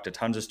basically talked to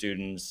tons of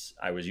students.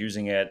 I was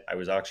using it. I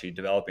was actually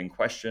developing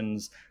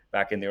questions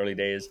back in the early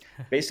days.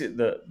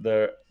 Basically,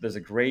 there's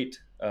a great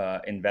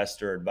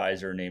investor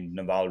advisor named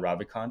Naval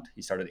Ravikant.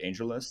 He started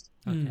AngelList.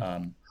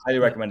 Highly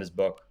recommend his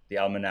book, The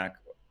Almanac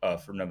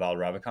from Naval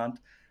Ravikant.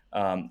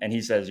 And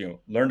he says,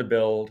 learn to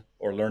build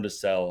or learn to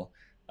sell.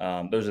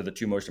 Those are the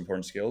two most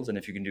important skills. And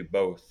if you can do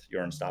both,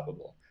 you're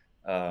unstoppable.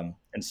 And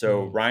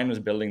so Ryan was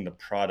building the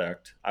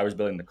product, I was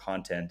building the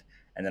content,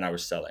 and then I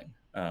was selling.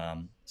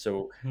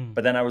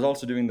 But then I was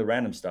also doing the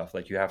random stuff.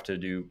 Like you have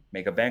to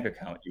make a bank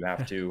account. You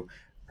have to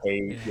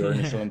pay your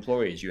initial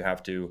employees. You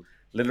have to,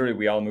 literally,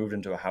 we all moved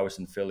into a house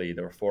in Philly.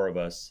 There were 4 of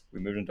us. We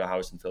moved into a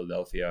house in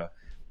Philadelphia.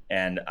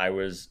 And I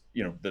was,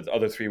 the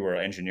other 3 were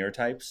engineer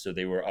types. So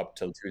they were up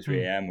till 2,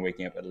 3 a.m.,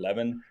 waking up at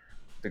 11.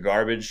 The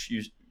garbage,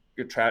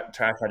 trash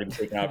had to be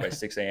taken out by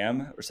 6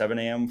 a.m. or 7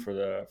 a.m. for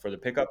the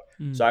pickup.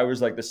 So I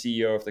was like the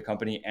CEO of the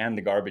company and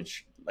the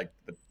garbage, like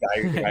the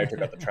guy who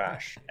took out the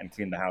trash and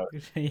cleaned the house.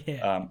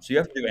 So you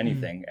have to do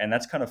anything. And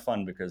that's kind of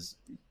fun because,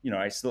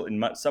 I still,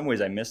 in some ways,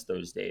 I miss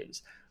those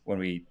days when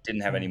we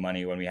didn't have any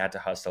money, when we had to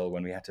hustle,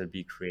 when we had to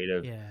be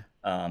creative.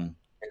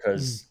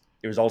 Because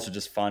it was also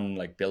just fun,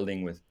 like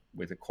building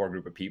with a core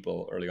group of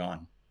people early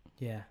on.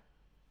 Yeah.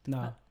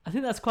 No, I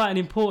think that's quite an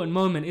important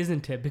moment,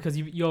 isn't it? Because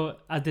you're,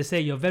 as they say,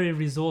 you're very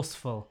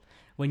resourceful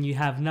when you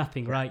have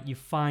nothing, right? You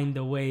find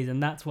the ways,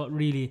 and that's what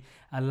really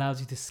allows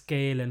you to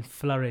scale and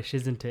flourish,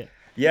 isn't it?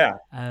 Yeah.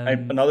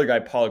 Another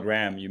guy, Paul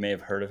Graham, you may have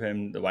heard of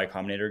him, the Y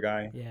Combinator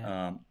guy.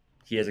 Yeah.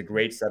 He has a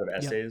great set of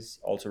essays.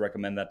 Also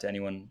recommend that to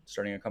anyone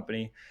starting a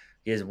company.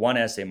 He has one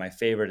essay, my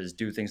favorite, is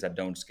Do Things That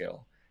Don't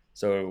Scale.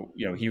 So,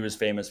 he was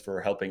famous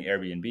for helping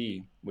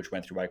Airbnb, which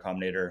went through Y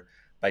Combinator,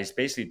 by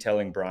basically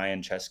telling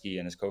Brian Chesky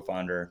and his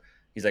co-founder,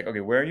 He's like, okay,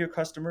 where are your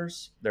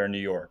customers? They're in New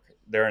York.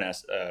 They're in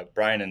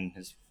Brian and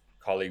his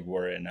colleague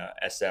were in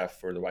SF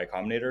for the Y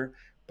Combinator,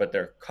 but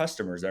their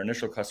customers, their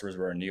initial customers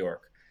were in New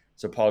York.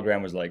 So Paul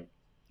Graham was like,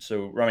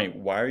 so Rami,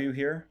 why are you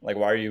here? Like,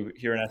 why are you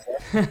here in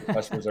SF? Your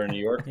customers are in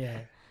New York.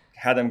 Yeah.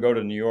 Had them go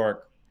to New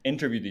York,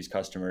 interview these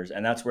customers,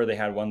 and that's where they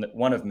had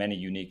one of many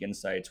unique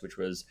insights, which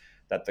was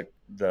that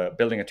the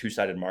building a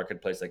two-sided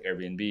marketplace like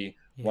Airbnb,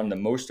 one of Yeah.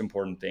 the most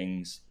important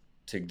things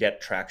to get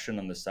traction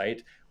on the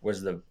site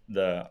was the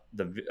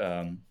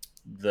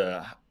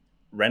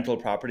rental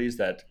properties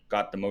that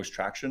got the most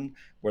traction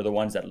were the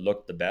ones that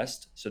looked the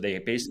best. So they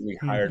basically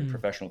hired Mm.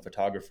 professional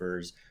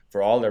photographers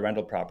for all their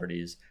rental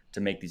properties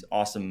to make these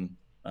awesome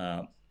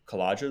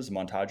collages,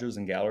 montages,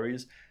 and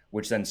galleries,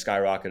 which then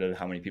skyrocketed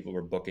how many people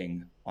were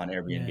booking on Yeah.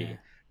 Airbnb.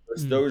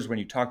 It's Mm. those when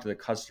you talk to the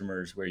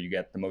customers where you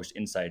get the most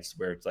insights,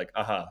 where it's like,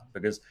 aha,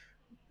 because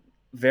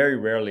very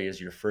rarely is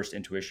your first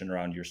intuition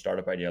around your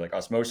startup idea. Like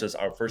Osmosis,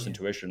 our first Yeah.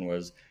 intuition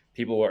was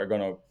people are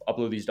going to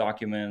upload these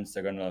documents.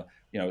 They're going to,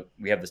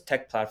 we have this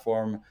tech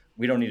platform.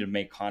 We don't need to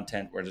make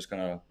content. We're just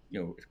going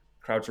to,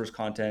 crowdsource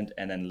content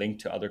and then link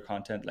to other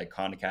content like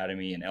Khan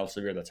Academy and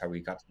Elsevier. That's how we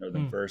got to know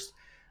them Mm. first.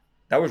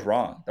 That was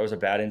wrong. That was a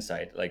bad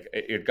insight. Like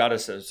it got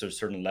us to a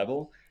certain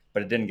level,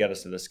 but it didn't get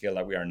us to the scale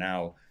that we are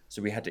now.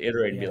 So we had to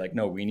iterate and be Yeah. like,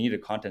 no, we need a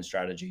content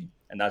strategy.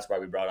 And that's why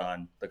we brought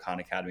on the Khan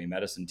Academy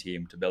medicine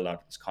team to build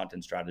out this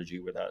content strategy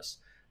with us.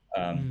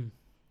 Um, Mm.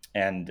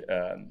 and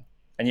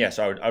and yeah,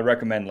 so I would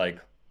recommend like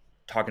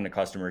talking to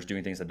customers,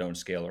 doing things that don't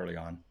scale early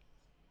on.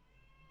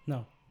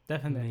 No,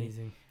 definitely.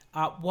 Amazing.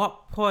 At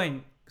what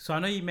point? So I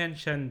know you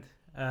mentioned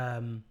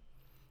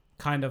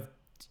kind of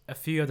a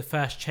few of the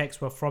first checks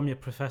were from your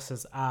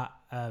professors at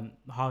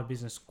Harvard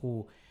Business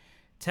School.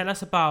 Tell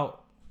us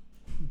about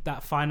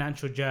that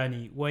financial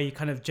journey. Were you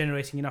kind of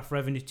generating enough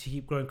revenue to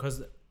keep growing?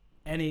 Because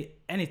any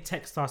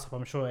tech startup,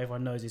 I'm sure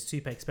everyone knows, is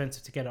super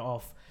expensive to get it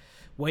off.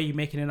 Were you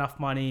making enough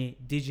money?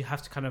 Did you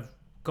have to kind of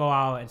go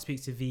out and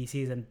speak to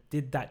VCs? And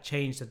did that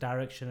change the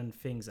direction and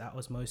things at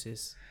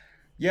Osmosis?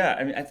 Yeah,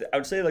 I mean, I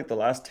would say like the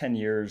last 10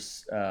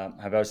 years have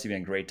obviously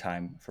been a great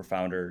time for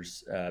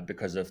founders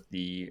because of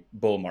the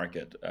bull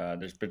market.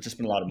 Just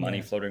been a lot of money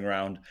Yeah. floating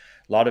around,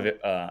 a lot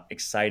of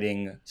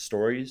exciting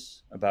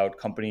stories about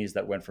companies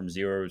that went from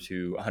 0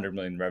 to 100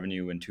 million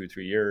revenue in 2 or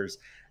 3 years.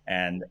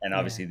 And Yeah.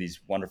 obviously these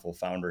wonderful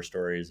founder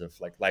stories of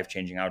like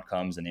life-changing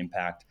outcomes and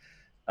impact.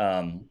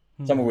 Some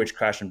of Mm. which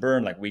crash and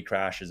burn, like We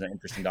Crash is an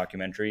interesting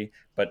documentary,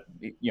 but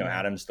Yeah.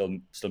 Adam still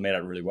made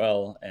out really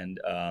well. And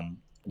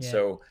Yeah.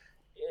 so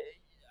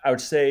I would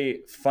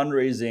say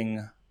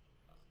fundraising.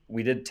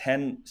 We did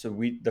 10. So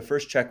the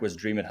first check was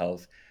Dream It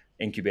Health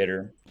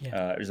incubator.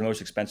 Yeah. It was the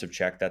most expensive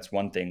check. That's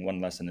one thing.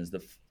 One lesson is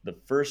the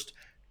first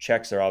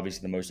checks are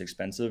obviously the most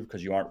expensive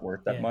because you aren't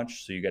worth that Yeah.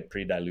 much, so you get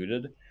pretty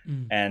diluted,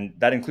 Mm. and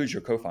that includes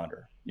your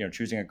co-founder.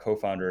 Choosing a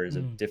co-founder is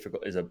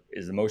Mm.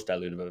 is the most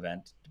dilutive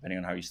event depending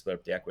on how you split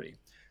up the equity.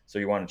 So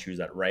you want to choose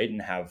that right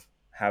and have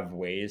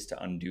ways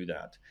to undo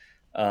that.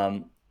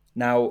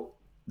 Now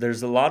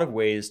there's a lot of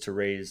ways to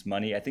raise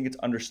money. I think it's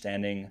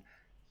understanding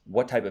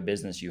what type of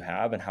business you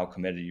have and how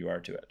committed you are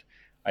to it.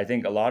 I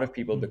think a lot of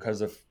people, Mm.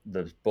 because of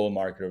the bull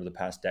market over the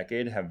past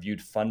decade, have viewed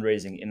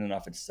fundraising in and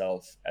of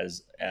itself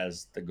as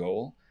the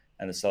goal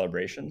and the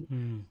celebration.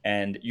 Mm.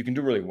 And you can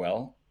do really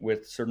well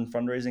with certain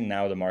fundraising.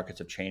 Now the markets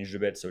have changed a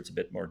bit, so it's a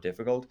bit more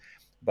difficult.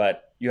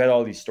 But you had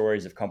all these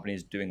stories of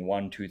companies doing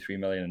 1, 2, 3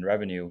 million in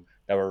revenue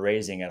that were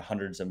raising at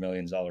hundreds of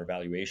millions dollar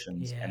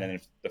valuations. And Yeah. then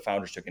if the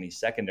founders took any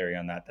secondary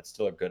on that, that's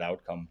still a good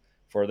outcome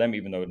for them,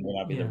 even though it may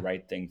not be the Yeah.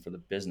 right thing for the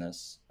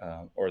business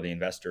or the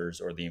investors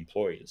or the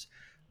employees.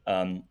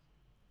 Um,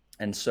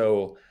 and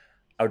so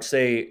I would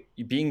say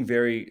being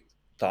very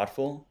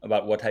thoughtful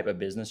about what type of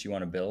business you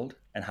want to build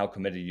and how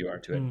committed you are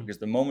to it. Mm. Because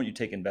the moment you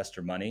take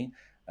investor money,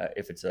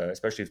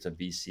 especially if it's a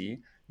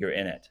VC, you're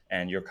in it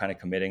and you're kind of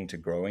committing to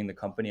growing the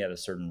company at a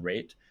certain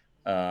rate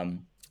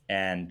um,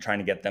 and trying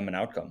to get them an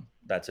outcome.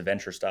 That's a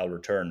venture style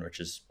return, which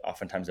is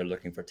oftentimes they're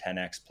looking for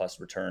 10x plus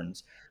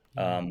returns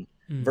Yeah.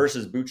 Mm.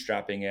 versus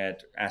bootstrapping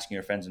it, asking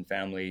your friends and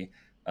family.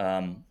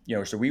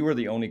 So we were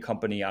the only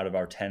company out of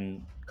our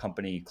 10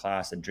 company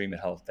class at Dream It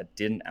Health that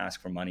didn't ask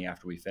for money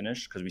after we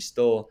finished because we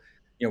still,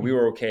 we Mm.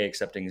 were okay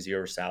accepting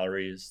zero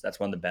salaries. That's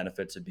one of the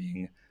benefits of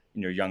being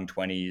in your young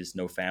 20s,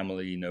 no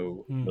family,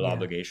 no Mm. Yeah.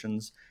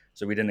 obligations.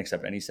 So we didn't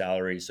accept any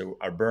salary. So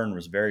our burn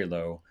was very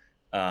low.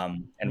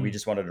 And we Mm.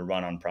 just wanted to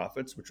run on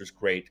profits, which was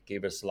great.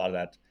 Gave us a lot of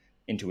that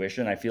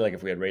intuition. I feel like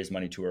if we had raised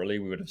money too early,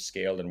 we would have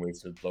scaled and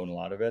blown a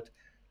lot of it.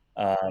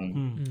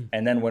 Mm.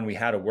 And then when we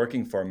had a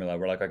working formula,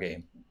 we're like,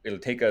 okay, it'll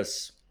take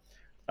us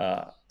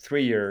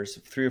 3 or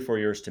 4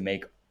 years to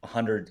make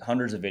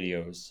hundreds of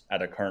videos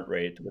at a current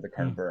rate with a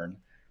current Mm. burn.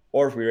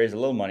 Or if we raise a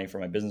little money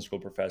from my business school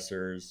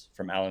professors,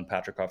 from Alan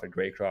Patrikoff at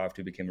Greycroft,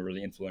 who became a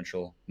really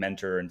influential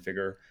mentor and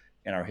figure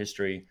in our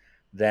history,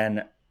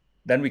 then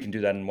we can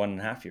do that in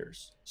 1.5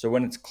 years. So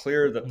when it's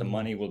clear that the Mm.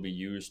 money will be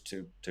used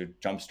to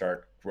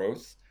jumpstart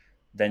growth,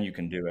 then you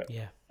can do it.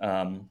 Yeah.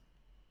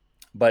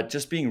 But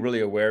just being really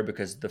aware,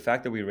 because the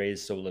fact that we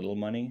raised so little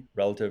money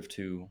relative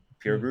to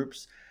peer Mm.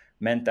 groups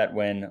meant that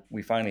when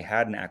we finally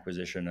had an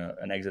acquisition,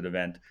 an exit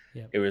event,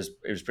 Yeah. it was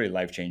pretty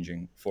life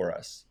changing for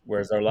us.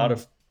 Whereas there are a lot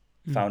of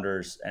Mm.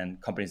 founders and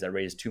companies that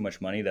raise too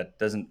much money that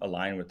doesn't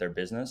align with their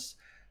business,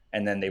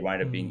 and then they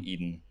wind up being Mm.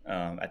 eaten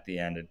at the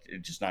end.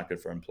 It's just not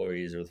good for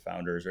employees or the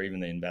founders or even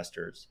the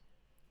investors.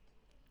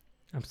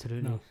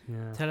 Absolutely. No.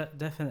 Yeah.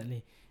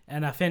 Definitely.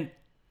 And I think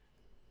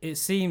it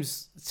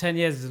seems 10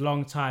 years is a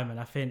long time, and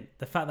I think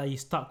the fact that you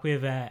stuck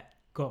with it,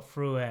 got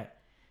through it,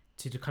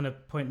 to the kind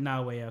of point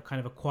now where you're kind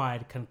of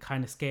acquired, can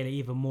kind of scale it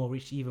even more,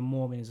 reach even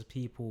more millions of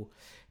people.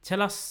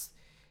 Tell us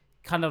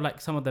kind of like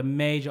some of the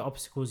major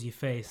obstacles you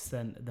faced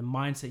and the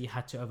mindset you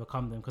had to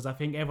overcome them, because I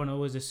think everyone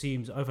always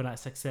assumes overnight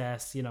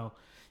success,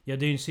 you're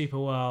doing super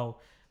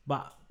well,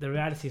 but the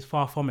reality is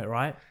far from it,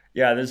 right?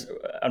 Yeah, there's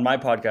on my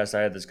podcast,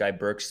 I had this guy,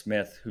 Burke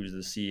Smith, who's the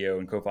CEO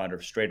and co-founder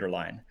of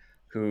Straighterline,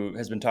 who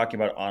has been talking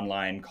about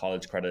online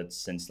college credits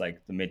since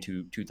like the mid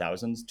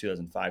 2000s,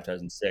 2005,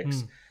 2006.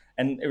 Mm.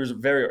 And it was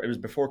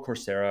before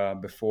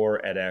Coursera, before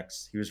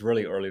edX. He was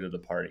really early to the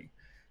party.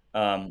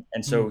 And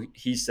so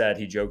he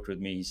joked with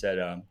me, he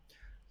said,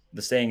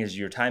 the saying is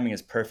your timing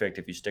is perfect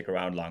if you stick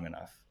around long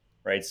enough,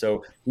 right?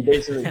 So he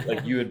basically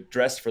like you had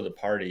dressed for the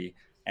party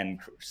and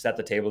set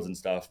the tables and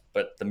stuff,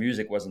 but the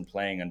music wasn't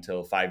playing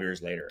until 5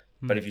 years later.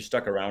 But if you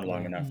stuck around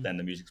long enough, then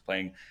the music's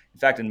playing. In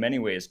fact, in many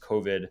ways,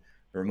 COVID,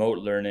 remote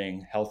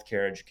learning,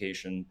 healthcare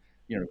education,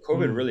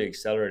 COVID really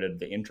accelerated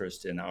the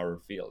interest in our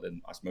field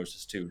in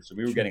osmosis too. So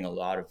we were getting a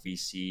lot of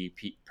VC,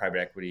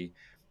 private equity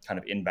kind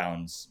of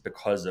inbounds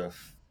because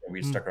of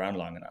we stuck around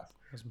long enough.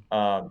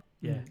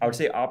 I would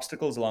say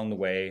obstacles along the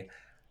way,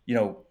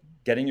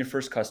 getting your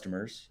first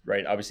customers,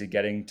 right? Obviously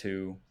getting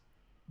to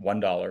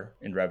 $1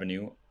 in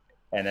revenue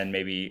and then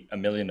maybe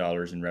 $1 million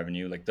in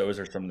revenue. Like those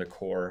are some of the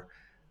core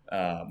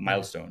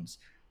milestones.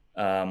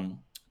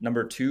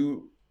 Number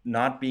two,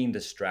 not being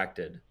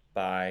distracted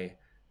by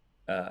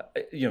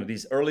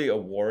these early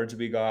awards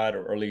we got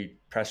or early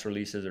press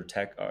releases or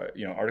tech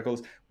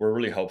articles were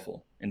really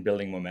helpful in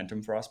building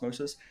momentum for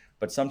osmosis,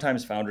 but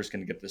sometimes founders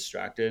can get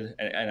distracted,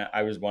 and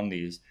I was one of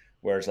these,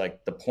 where it's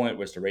like the point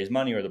was to raise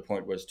money or the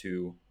point was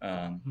to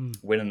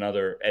win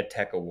another ed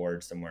tech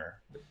award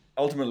somewhere.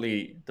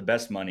 Ultimately, the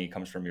best money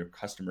comes from your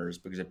customers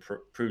because it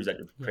proves that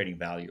you're creating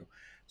value.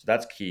 So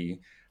that's key.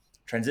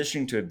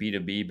 Transitioning to a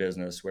B2B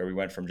business where we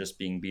went from just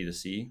being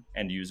B2C,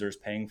 end users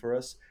paying for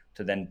us,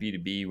 to then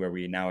B2B, where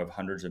we now have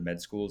hundreds of med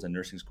schools and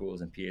nursing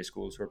schools and PA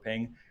schools who are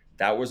paying.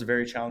 That was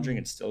very challenging.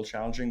 It's still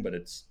challenging, but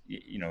it's,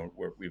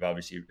 we've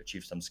obviously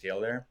achieved some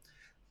scale there.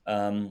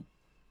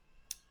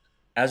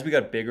 As we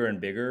got bigger and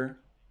bigger,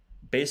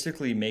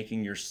 basically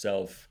making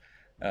yourself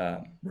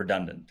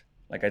redundant.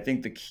 Like I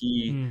think the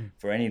key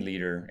for any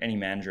leader, any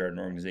manager at an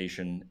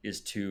organization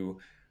is to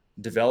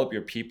develop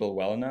your people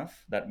well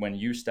enough that when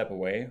you step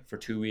away for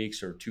 2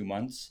 weeks or 2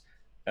 months,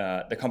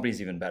 the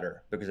company's even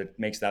better because it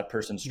makes that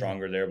person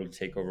stronger. They're able to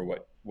take over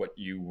what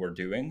you were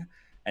doing,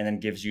 and then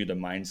gives you the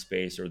mind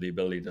space or the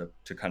ability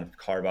to kind of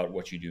carve out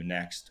what you do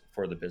next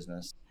for the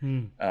business.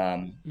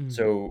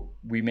 So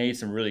we made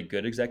some really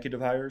good executive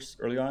hires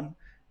early on,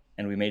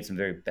 and we made some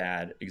very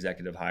bad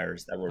executive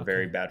hires that were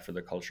very bad for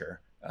the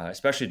culture,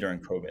 especially during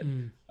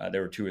COVID.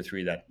 There were 2 or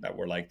 3 that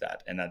were like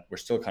that, and that we're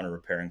still kind of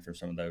repairing from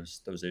some of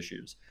those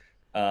issues.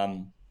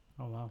 Oh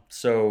wow!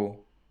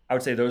 So I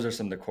would say those are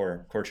some of the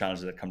core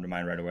challenges that come to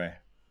mind right away.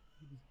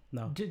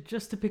 No,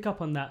 Just to pick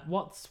up on that,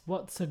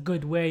 what's a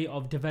good way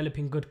of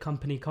developing good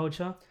company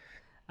culture?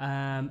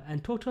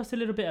 And talk to us a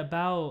little bit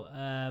about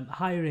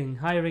hiring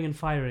and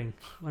firing.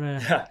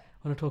 Want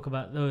to talk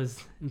about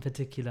those in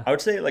particular? I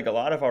would say like a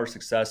lot of our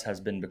success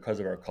has been because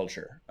of our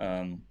culture.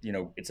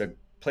 It's a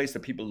place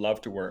that people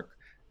love to work,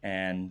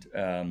 and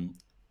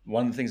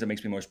one of the things that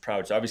makes me most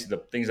proud. So obviously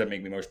the things that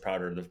make me most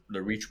proud are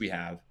the reach we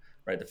have,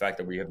 right? The fact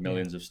that we have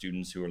millions of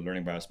students who are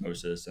learning by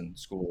osmosis, and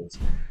schools,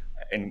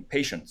 and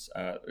patients.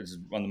 Is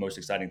one of the most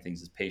exciting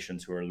things is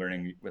patients who are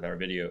learning with our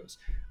videos,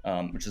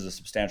 which is a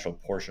substantial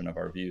portion of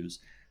our views.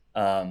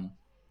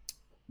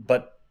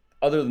 But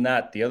other than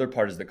that, the other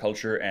part is the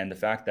culture and the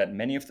fact that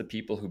many of the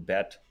people who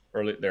bet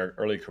their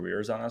early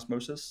careers on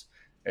osmosis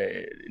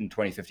in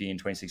 2015,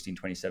 2016,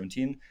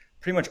 2017,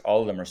 pretty much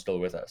all of them are still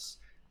with us.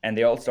 And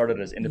they all started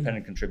as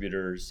independent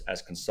contributors,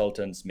 as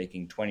consultants,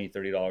 making $20,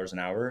 $30 an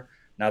hour.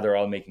 Now they're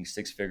all making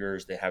 6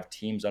 figures. They have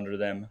teams under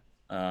them.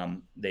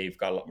 They've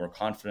got a lot more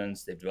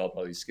confidence. They've developed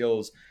all these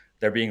skills.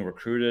 They're being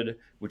recruited,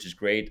 which is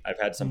great. I've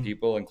had some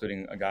people,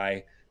 including a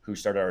guy who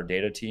started our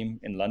data team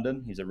in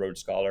London. He's a Rhodes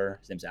Scholar.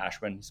 His name's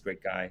Ashwin. He's a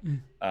great guy.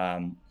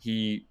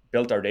 He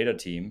built our data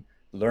team,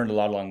 learned a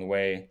lot along the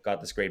way,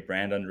 got this great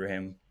brand under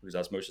him, whose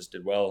Osmosis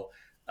did well.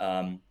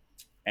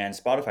 And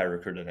Spotify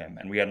recruited him.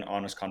 And we had an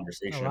honest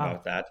conversation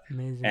about that.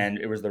 Amazing. And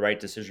it was the right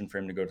decision for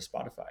him to go to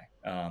Spotify.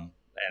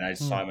 And I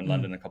saw him in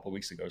London a couple of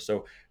weeks ago.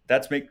 So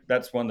that's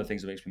one of the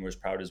things that makes me most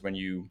proud is when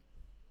you,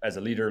 as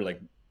a leader, like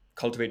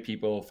cultivate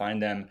people,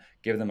 find them,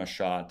 give them a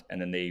shot,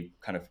 and then they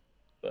kind of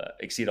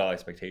exceed all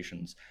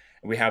expectations.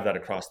 And we have that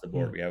across the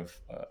board. We have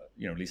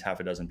at least half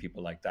a dozen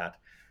people like that.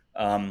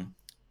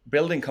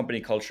 Building company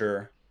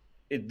culture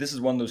this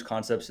is one of those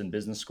concepts in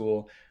business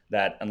school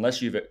that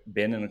unless you've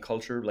been in a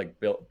culture, like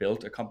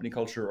built a company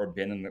culture, or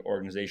been in an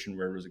organization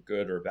where it was a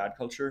good or a bad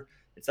culture,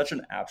 it's such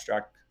an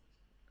abstract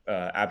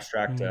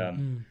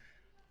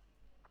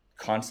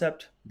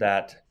concept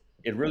that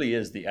it really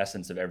is the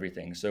essence of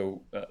everything.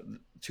 So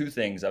two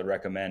things I'd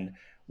recommend.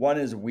 One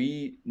is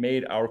we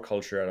made our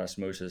culture at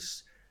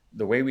Osmosis,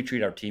 the way we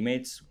treat our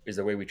teammates is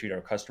the way we treat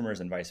our customers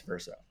and vice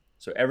versa.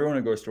 So everyone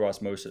who goes through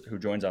Osmosis, who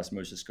joins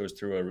Osmosis, goes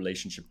through a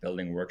relationship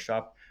building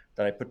workshop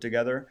that I put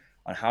together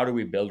on how do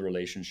we build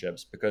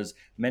relationships, because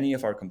many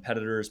of our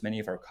competitors, many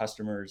of our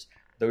customers,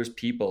 those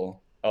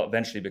people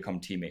eventually become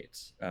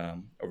teammates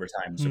over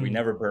time. So we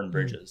never burn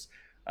bridges.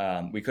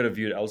 We could have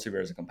viewed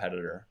Elsevier as a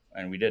competitor,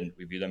 and we didn't.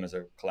 We viewed them as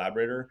a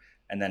collaborator,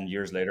 and then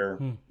years later,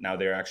 now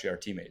they're actually our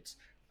teammates.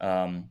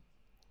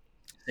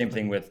 Same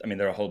thing with, I mean,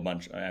 there are a whole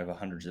bunch. I have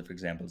hundreds of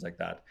examples like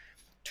that.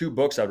 Two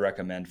books I'd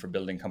recommend for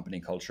building company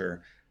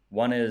culture.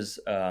 One is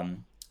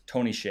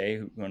Tony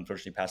Hsieh, who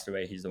unfortunately passed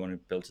away. He's the one who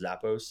built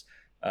Zappos,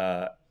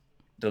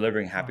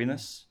 Delivering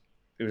Happiness.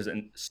 It was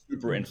a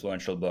super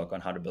influential book on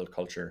how to build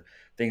culture.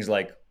 Things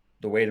like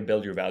the way to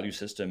build your value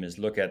system is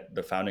look at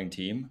the founding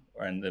team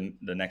and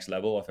the next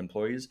level of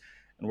employees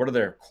and what are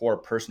their core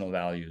personal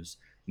values,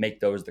 make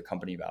those the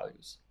company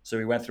values. So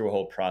we went through a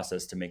whole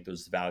process to make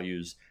those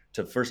values,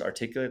 to first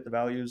articulate the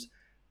values,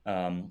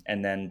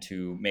 and then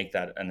to make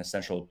that an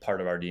essential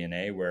part of our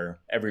DNA, where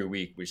every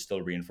week we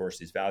still reinforce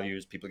these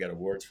values. People get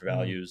awards for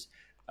values.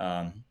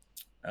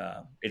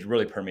 It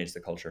really permeates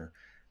the culture.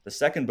 The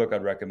second book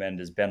I'd recommend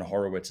is Ben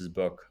Horowitz's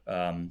book,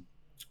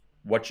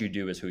 What You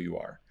Do Is Who You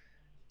Are.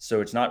 So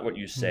it's not what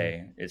you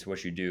say, it's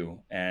what you do.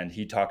 And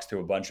he talks through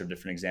a bunch of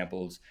different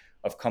examples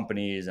of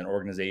companies and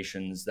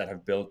organizations that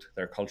have built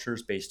their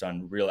cultures based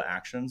on real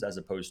actions as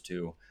opposed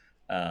to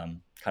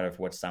kind of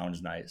what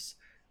sounds nice.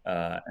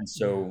 And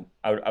so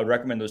I would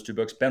recommend those two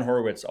books. Ben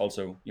Horowitz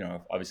also,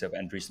 obviously have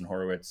Andreessen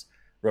Horowitz,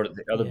 wrote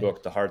the other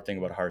book, The Hard Thing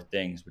About Hard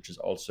Things, which is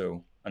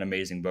also an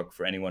amazing book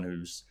for anyone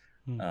who's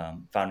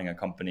founding a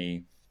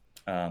company.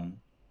 So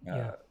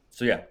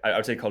yeah, I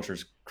would say culture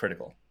is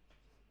critical.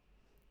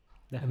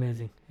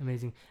 Amazing.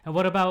 And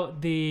what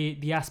about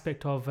the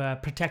aspect of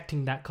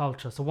protecting that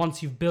culture? So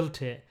once you've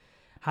built it,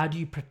 how do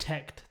you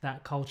protect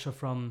that culture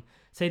from,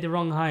 say, the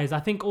wrong hires? I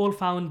think all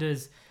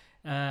founders,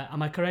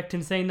 am I correct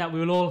in saying that we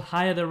will all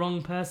hire the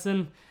wrong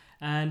person,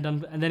 and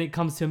then it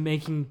comes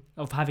to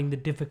having the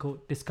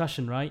difficult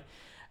discussion, right?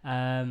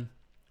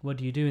 What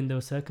do you do in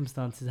those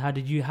circumstances? How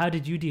did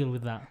you deal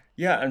with that?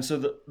 Yeah, and so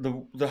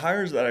the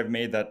hires that I've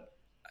made that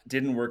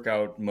didn't work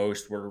out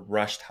most were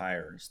rushed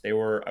hires. I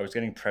was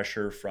getting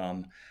pressure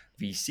from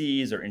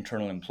VCs or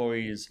internal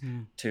employees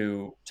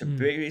to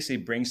basically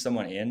bring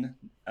someone in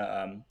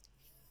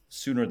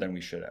sooner than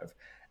we should have.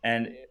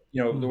 And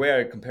the way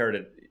I compared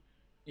it,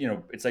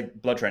 it's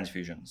like blood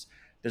transfusions.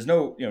 There's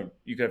no,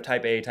 you could have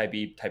type A, type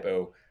B, type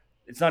O.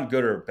 It's not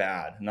good or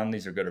bad. None of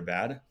these are good or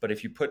bad. But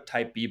if you put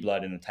type B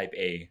blood in a type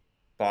A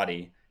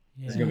body,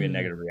 there's going to be a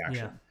negative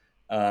reaction.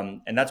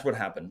 And that's what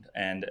happened.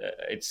 And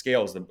it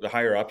scales. The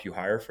higher up you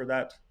hire for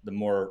that, the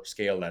more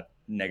scale that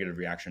negative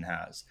reaction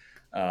has.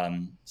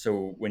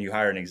 So when you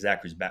hire an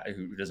exec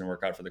who doesn't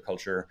work out for the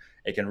culture,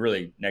 it can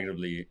really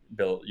negatively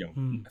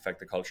affect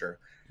the culture.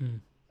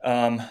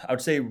 I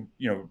would say,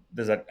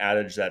 there's that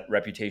adage that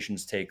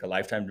reputations take a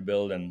lifetime to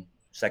build and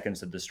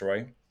seconds to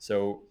destroy.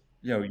 So,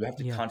 you have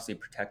to constantly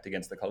protect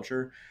against the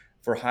culture.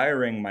 For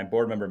hiring, my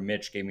board member,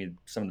 Mitch, gave me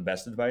some of the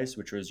best advice,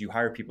 which was you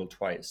hire people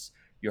twice.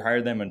 You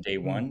hire them on day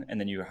one, and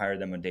then you hire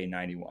them on day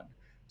 91.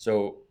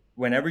 So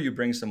whenever you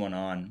bring someone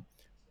on,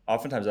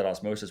 oftentimes at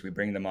Osmosis, we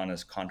bring them on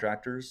as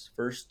contractors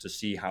first to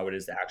see how it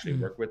is to actually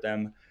work with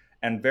them,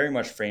 and very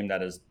much frame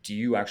that as, do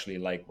you actually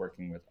like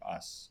working with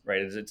us,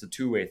 right? It's a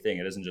two-way thing.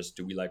 It isn't just,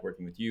 do we like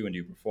working with you and do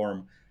you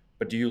perform,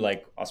 but do you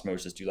like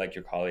Osmosis? Do you like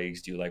your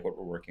colleagues? Do you like what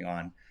we're working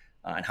on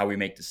and how we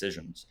make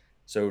decisions?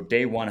 So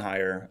day one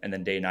hire and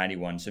then day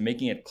 91. So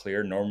making it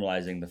clear,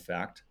 normalizing the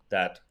fact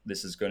that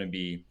this is going to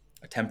be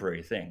a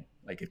temporary thing.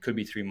 Like it could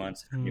be 3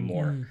 months, it could be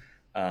more.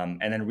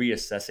 And then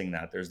reassessing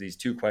that. There's these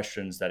two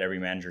questions that every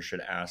manager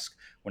should ask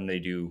when they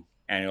do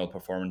annual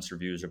performance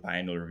reviews or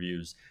biannual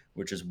reviews,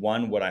 which is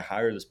one, would I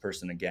hire this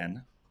person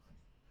again?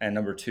 And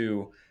number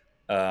two,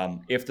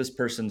 if this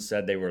person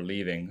said they were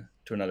leaving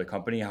to another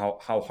company,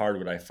 how hard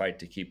would I fight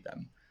to keep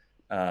them?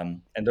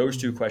 And those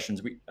two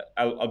questions,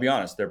 I'll be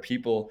honest, they're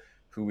people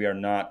who we are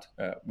not,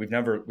 we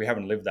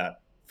haven't lived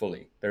that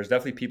fully. There's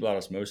definitely people at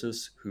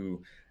Osmosis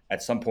who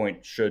at some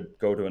point should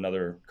go to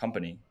another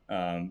company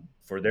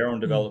for their own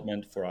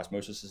development, for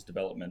Osmosis's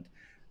development.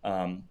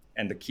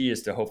 And the key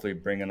is to hopefully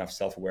bring enough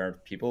self-aware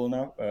people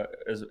enough,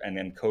 and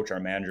then coach our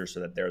managers so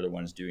that they're the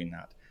ones doing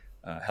that,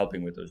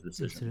 helping with those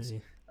decisions.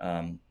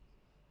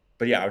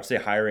 But yeah, I would say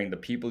hiring the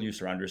people you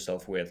surround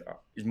yourself with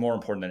is more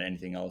important than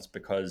anything else,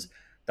 because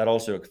that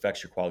also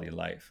affects your quality of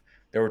life.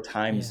 There were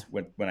times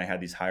when I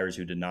had these hires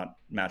who did not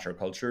match our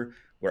culture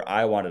where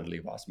I wanted to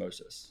leave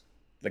Osmosis.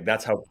 Like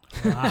that's how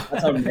Wow.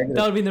 that's how That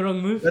negative. would be the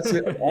wrong move. That's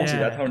it. Honestly,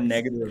 that's Yeah, how it's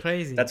negative.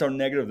 crazy. That's how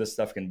negative this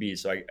stuff can be.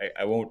 So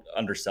I won't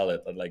undersell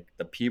it. But like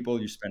the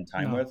people you spend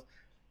time No, with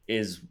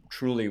is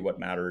truly what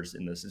matters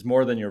in this. It's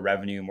more than your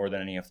revenue, more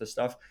than any of this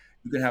stuff.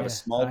 You can have a yeah,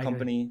 small I agree.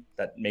 company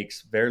that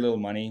makes very little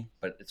money,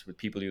 but it's with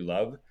people you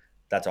love.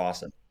 That's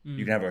awesome.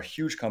 You can Mm, have a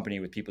huge company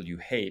with people you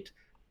hate,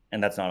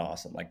 and that's not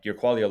awesome. Like your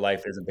quality of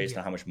life isn't based yeah.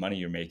 on how much money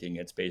you're making.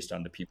 It's based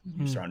on the people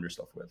you Mm. surround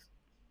yourself with.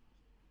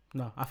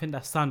 No, I think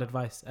that's sound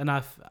advice. And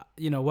I've,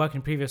 worked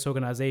in previous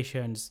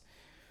organizations,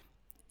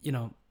 you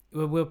know,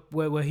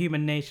 we're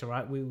human nature,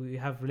 right? We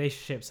have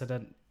relationships, and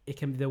then it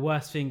can be the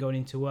worst thing going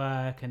into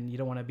work, and you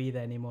don't want to be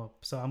there anymore.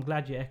 So I'm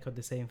glad you echoed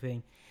the same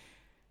thing.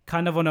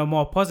 Kind of on a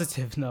more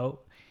positive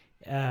note,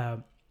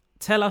 um,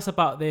 tell us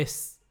about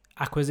this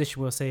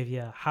acquisition with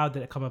Savior. How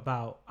did it come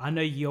about? I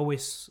know you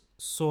always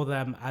saw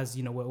them as,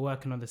 we're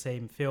working on the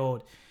same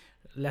field,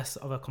 less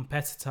of a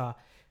competitor.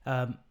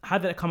 How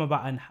did it come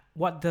about, and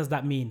what does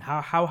that mean?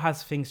 How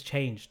has things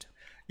changed?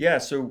 Yeah,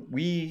 so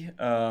we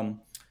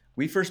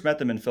first met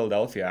them in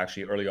Philadelphia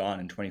actually early on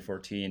in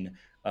 2014.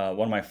 One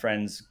of my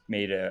friends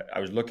I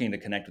was looking to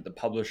connect with the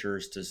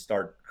publishers to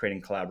start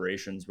creating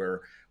collaborations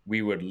where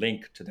we would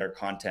link to their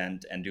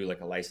content and do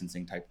like a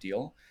licensing type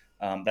deal.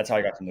 That's how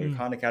I got to know the Mm,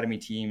 Khan Academy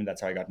team.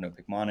 That's how I got to know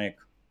Picmonic.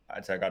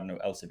 That's how I got to know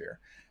Elsevier.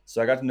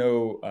 So I got to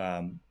know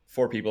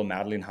four people: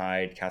 Madeline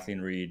Hyde,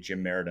 Kathleen Reed,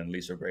 Jim Merritt, and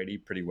Lisa O'Grady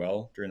pretty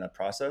well during that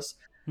process.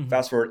 mm-hmm.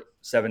 Fast forward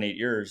 7, 8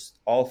 years,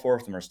 all four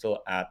of them are still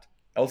at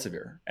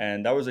Elsevier.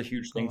 And that was a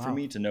huge Oh thing for wow.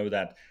 me to know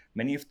that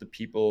many of the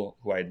people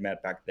who I had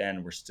met back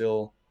then were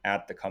still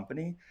at the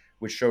company,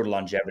 which showed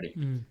longevity.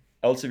 Mm,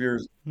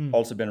 Elsevier's mm.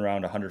 also been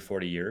around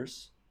 140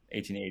 years,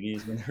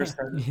 1880s when they were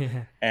started.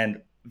 Yeah.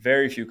 And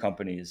very few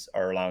companies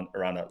are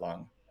around that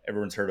long.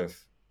 Everyone's heard of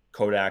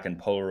Kodak and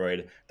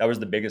Polaroid. That was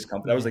the biggest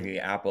company. That was Yeah. like the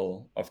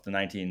Apple of the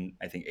 19,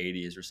 I think,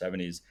 80s or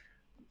 70s.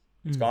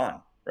 It's Mm,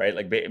 gone, right?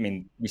 Like, I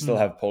mean, we still mm,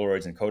 have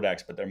Polaroids and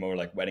Kodaks, but they're more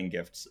like wedding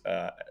gifts,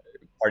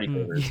 party mm.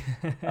 favors.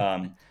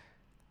 Um,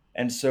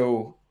 and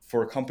so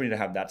for a company to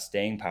have that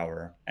staying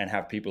power and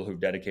have people who've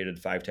dedicated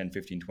 5, 10,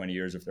 15, 20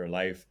 years of their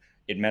life,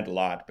 it meant a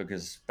lot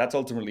because that's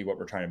ultimately what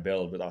we're trying to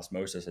build with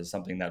Osmosis is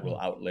something that will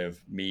Mm,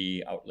 outlive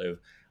me, outlive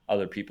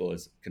other people,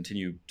 is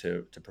continue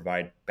to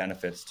provide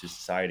benefits to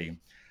society.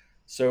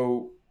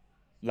 So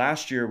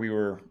last year we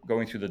were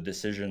going through the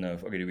decision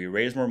of, okay, do we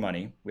raise more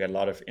money? We had a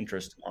lot of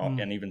interest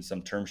mm, and even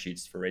some term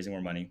sheets for raising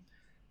more money.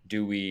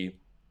 Do we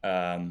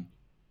um,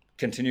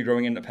 continue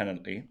growing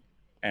independently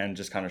and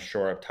just kind of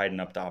shore up, tighten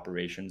up the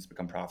operations,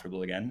 become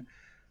profitable again?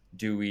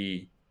 Do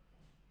we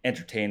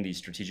entertain these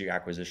strategic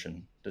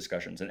acquisition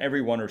discussions? And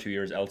every 1 or 2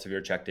 years,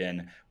 Elsevier checked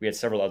in. We had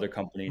several other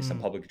companies, some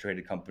mm. publicly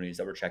traded companies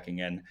that were checking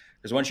in.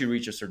 Because once you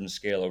reach a certain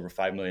scale, over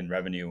 5 million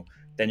revenue,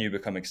 then you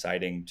become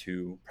exciting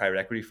to private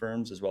equity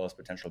firms as well as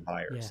potential Yeah.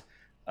 buyers.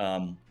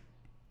 Um,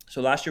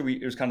 so last year,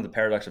 it was kind of the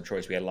paradox of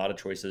choice. We had a lot of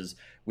choices.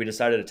 We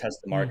decided to test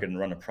the Mm, market and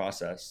run a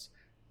process.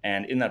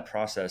 And in that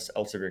process,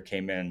 Elsevier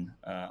came in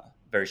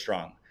very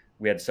strong.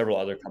 We had several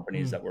other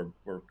companies mm, that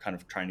were kind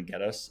of trying to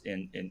get us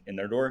in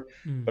their door.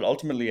 mm. But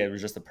ultimately, it was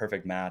just the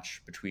perfect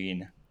match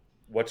between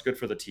what's good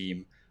for the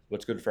team,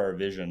 what's good for our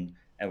vision,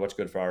 and what's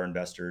good for our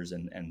investors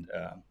and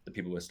the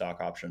people with stock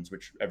options,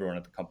 which everyone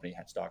at the company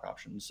had stock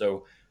options.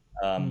 So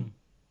um, Mm.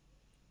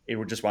 it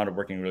would just wound up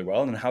working really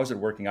well. And then how's it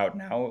working out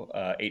now,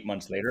 8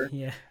 months later?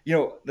 Yeah.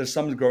 There's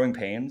some growing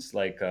pains,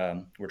 like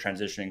we're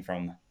transitioning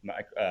from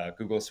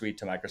Google Suite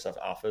to Microsoft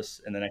Office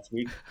in the next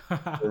week.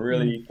 We're Mm.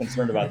 really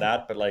concerned about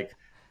that, but like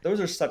those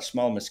are such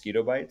small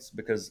mosquito bites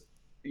because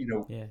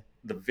Yeah.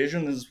 the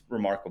vision is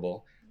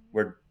remarkable.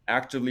 We're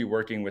actively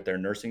working with their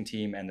nursing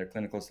team and their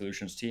clinical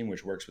solutions team,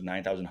 which works with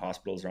 9,000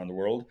 hospitals around the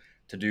world,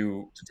 to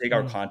take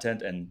our Mm.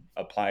 content and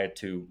apply it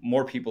to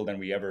more people than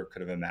we ever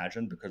could have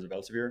imagined because of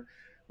Elsevier.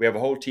 We have a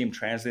whole team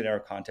translating our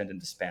content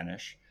into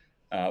Spanish,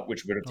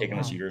 which would have Oh taken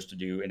us wow. years to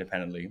do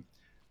independently.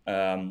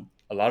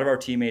 A lot of our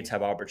teammates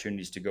have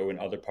opportunities to go in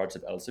other parts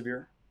of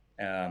Elsevier,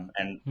 and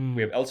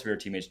we have Mm. Elsevier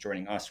teammates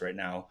joining us right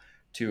now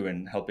too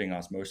and helping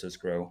Osmosis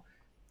grow.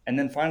 And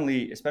then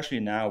finally, especially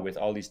now with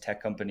all these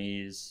tech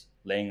companies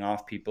laying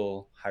off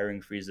people,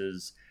 hiring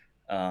freezes,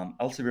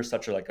 Elsevier is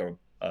such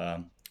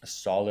a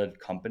solid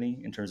company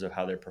in terms of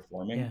how they're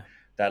performing Yeah.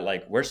 that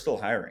like we're still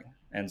hiring.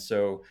 And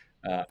so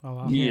Oh to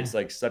wow. me, Yeah. it's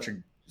like such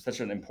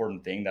an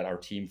important thing that our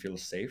team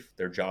feels safe,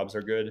 their jobs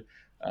are good,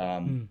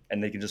 Mm.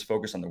 and they can just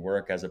focus on the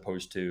work as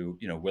opposed to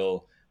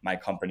will my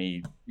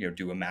company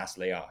do a mass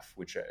layoff,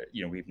 which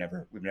we've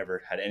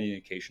never had any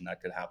indication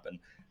that could happen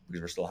because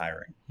we're still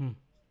hiring. Mm.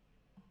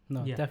 No,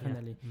 Yeah, yeah,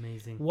 definitely.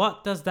 amazing.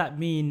 What does that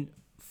mean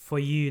for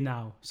you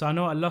now? So I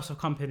know a lot of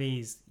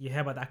companies, you hear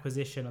about the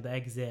acquisition or the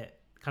exit,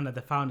 kind of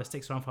the founder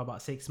sticks around for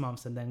about 6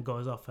 months and then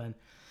goes off and,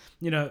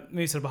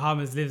 moves to the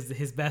Bahamas, lives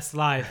his best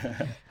life,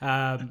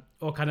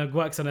 or kind of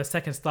works on a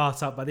second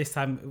startup, but this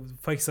time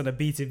focus on a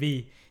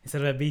B2B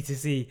instead of a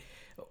B2C.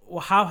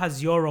 How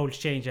has your role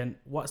changed, and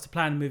what's the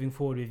plan moving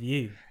forward with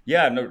you?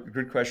 Yeah, no,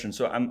 good question.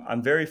 So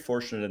I'm very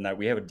fortunate in that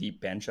we have a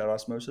deep bench at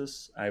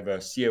Osmosis. I have a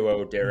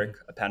COO, Mm. Derek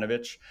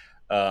Apanovich.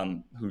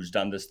 who's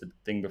done this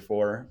thing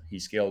before. He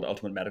scaled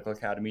Ultimate Medical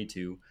Academy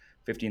to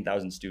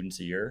 15,000 students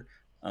a year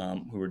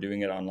who were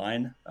doing it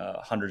online,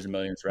 hundreds of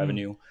millions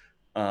revenue.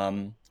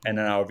 And then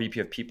our VP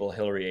of People,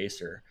 Hillary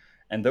Acer.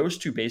 And those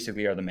two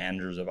basically are the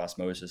managers of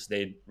Osmosis.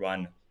 They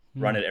run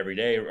it every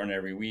day, run it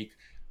every week.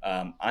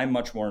 I'm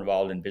much more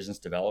involved in business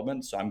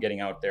development. So I'm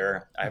getting out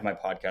there. I have my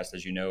podcast,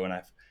 as you know, and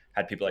I've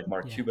had people like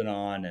Mark Cuban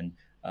on and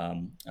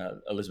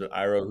Elizabeth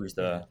Iro, who's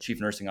the chief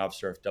nursing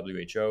officer of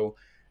WHO.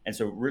 And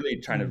so really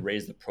trying to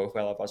raise the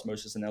profile of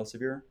Osmosis and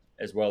Elsevier,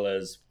 as well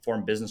as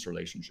form business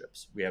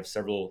relationships. We have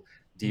several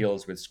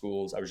deals with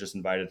schools. I was just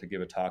invited to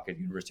give a talk at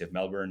University of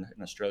Melbourne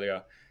in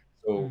Australia.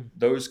 So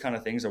those kind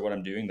of things are what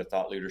I'm doing, the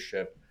thought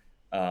leadership,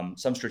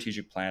 some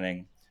strategic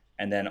planning,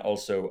 and then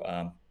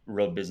also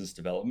real business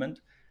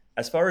development.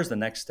 As far as the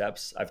next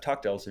steps, I've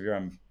talked to Elsevier.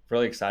 I'm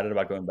really excited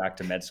about going back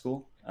to med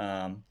school.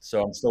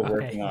 So I'm still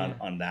working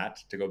on that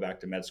to go back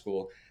to med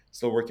school,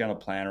 still working on a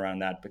plan around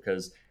that,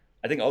 because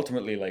I think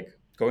ultimately, like,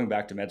 going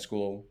back to med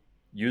school,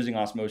 using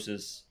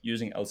Osmosis,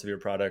 using Elsevier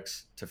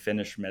products to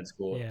finish med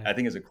school, I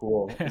think is a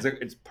cool,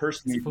 it's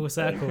personally full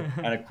circle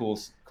and a cool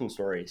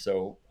story.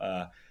 So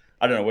I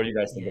don't know. What do you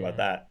guys think about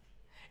that?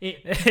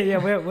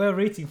 We're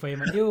rooting for you,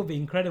 man. It will be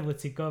incredible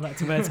to go back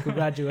to med school,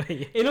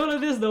 graduate. In all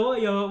of this,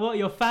 though, what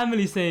your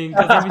family's saying,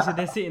 because obviously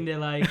they're sitting there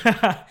like,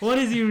 what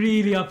is he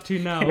really up to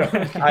now?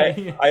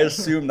 I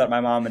assume that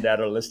my mom and dad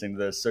are listening to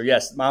this. So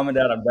yes, mom and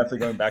dad, I'm definitely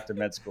going back to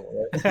med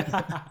school.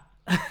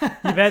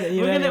 Right?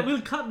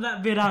 We'll cut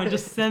that bit out and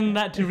just send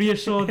that to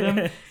reassure them,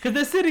 because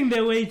they're sitting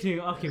there waiting.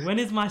 Okay, when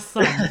is my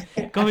son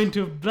going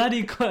to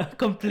bloody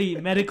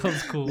complete medical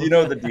school? You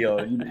know the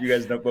deal. You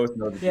guys both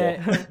know the deal.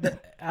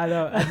 I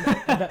know.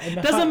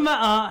 Doesn't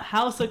matter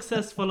how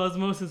successful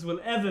Osmosis will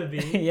ever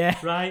be.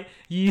 Right?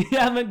 You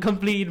haven't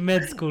completed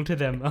med school to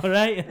them. All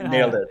right.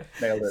 Nailed it.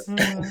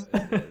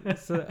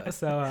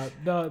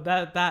 No,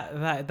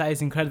 that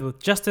is incredible.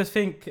 Just to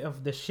think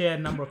of the sheer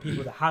number of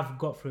people that have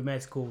got through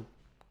med school,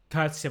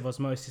 courtesy of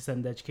Osmosis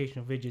and the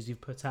educational videos you've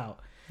put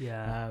out,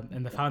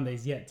 and the founder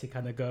is yet to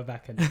kind of go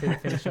back and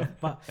finish off.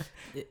 But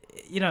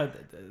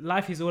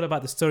life is all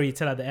about the story you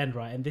tell at the end,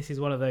 right? And this is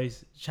one of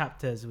those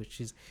chapters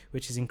which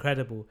is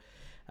incredible.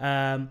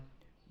 The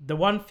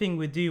one thing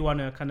we do want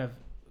to kind of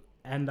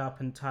end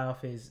up and tie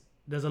off is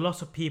there's a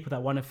lot of people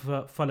that want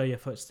to follow your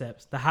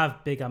footsteps, that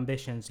have big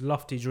ambitions,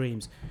 lofty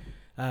dreams.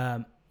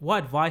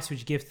 What advice would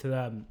you give to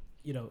them?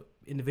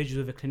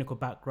 Individuals with a clinical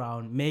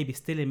background, maybe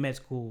still in med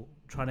school,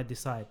 trying to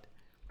decide?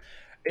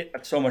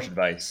 So much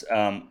advice.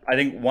 I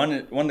think one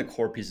of the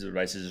core pieces of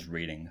advice is just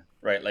reading,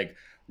 right? Like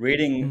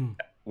reading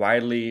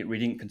widely,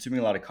 consuming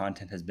a lot of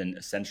content has been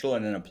essential,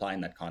 and then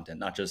applying that content,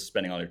 not just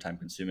spending all your time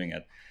consuming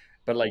it.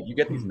 But like you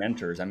get these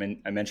mentors. I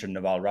mentioned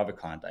Naval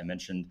Ravikant. I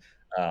mentioned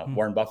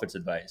Warren Buffett's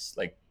advice.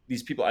 Like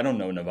these people, I don't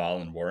know Naval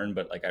and Warren,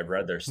 but like I've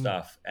read their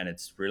stuff, and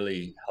it's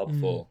really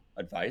helpful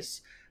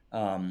advice.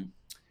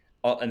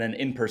 And then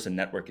in-person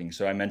networking.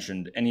 So I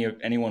mentioned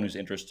anyone who's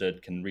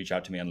interested can reach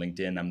out to me on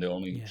LinkedIn. I'm the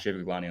only Shiv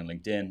Gaglani on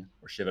LinkedIn,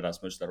 or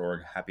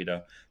shiv@osmosis.org. Happy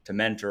to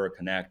mentor or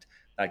connect,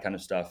 that kind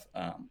of stuff.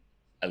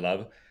 I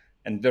love.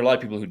 And there are a lot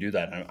of people who do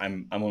that.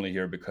 I'm only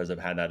here because I've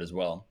had that as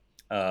well.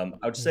 I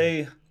would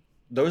say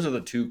those are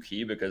the two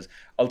key, because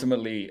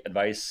ultimately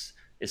advice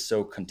is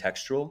so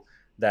contextual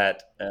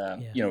that,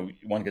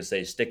 one could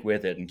say stick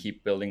with it and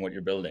keep building what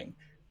you're building.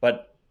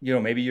 But,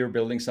 maybe you're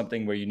building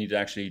something where you need to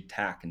actually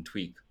tack and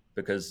tweak,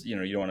 because you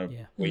don't want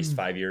to waste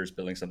 5 years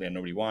building something that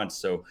nobody wants.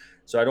 So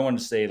I don't want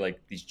to say like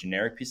these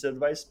generic pieces of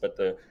advice, but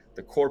the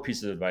core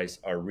pieces of advice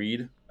are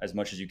read as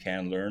much as you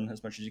can, learn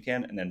as much as you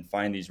can, and then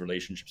find these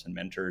relationships and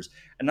mentors,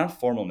 and not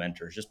formal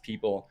mentors, just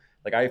people.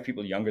 Like I have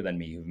people younger than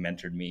me who've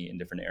mentored me in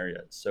different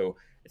areas. So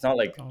it's not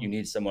like you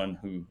need someone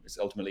who is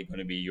ultimately going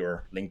to be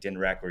your LinkedIn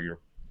rec or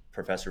your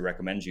professor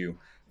recommends you.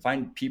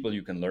 Find people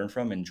you can learn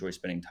from, enjoy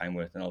spending time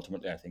with, and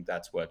ultimately I think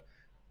that's what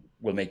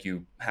will make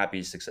you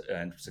happy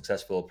and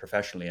successful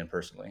professionally and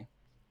personally.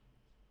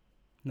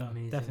 No,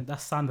 definitely.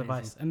 That's sound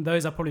advice. And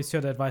those are probably two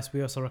of the advice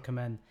we also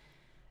recommend.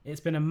 It's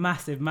been a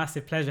massive,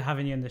 massive pleasure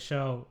having you on the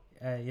show.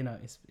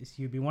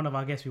 You've been one of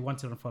our guests we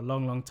wanted on for a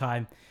long, long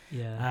time.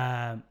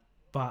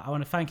 But I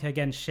want to thank you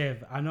again,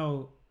 Shiv. I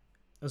know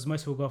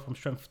Osmosis will go from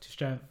strength to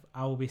strength.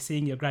 I will be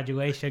seeing your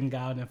graduation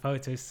gown and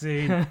photos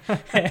soon.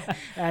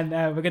 And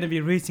we're going to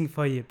be rooting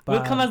for you. But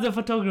we'll come as the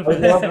photographers,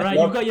 right?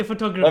 You've got your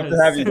photographers. Love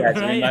to have you guys.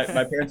 Right?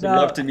 My parents would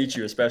love to meet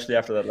you, especially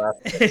after that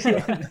last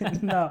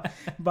episode.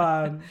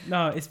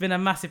 No, it's been a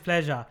massive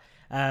pleasure.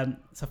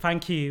 So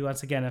thank you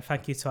once again, and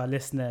thank you to our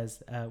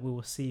listeners. We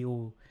will see you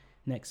all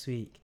next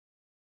week.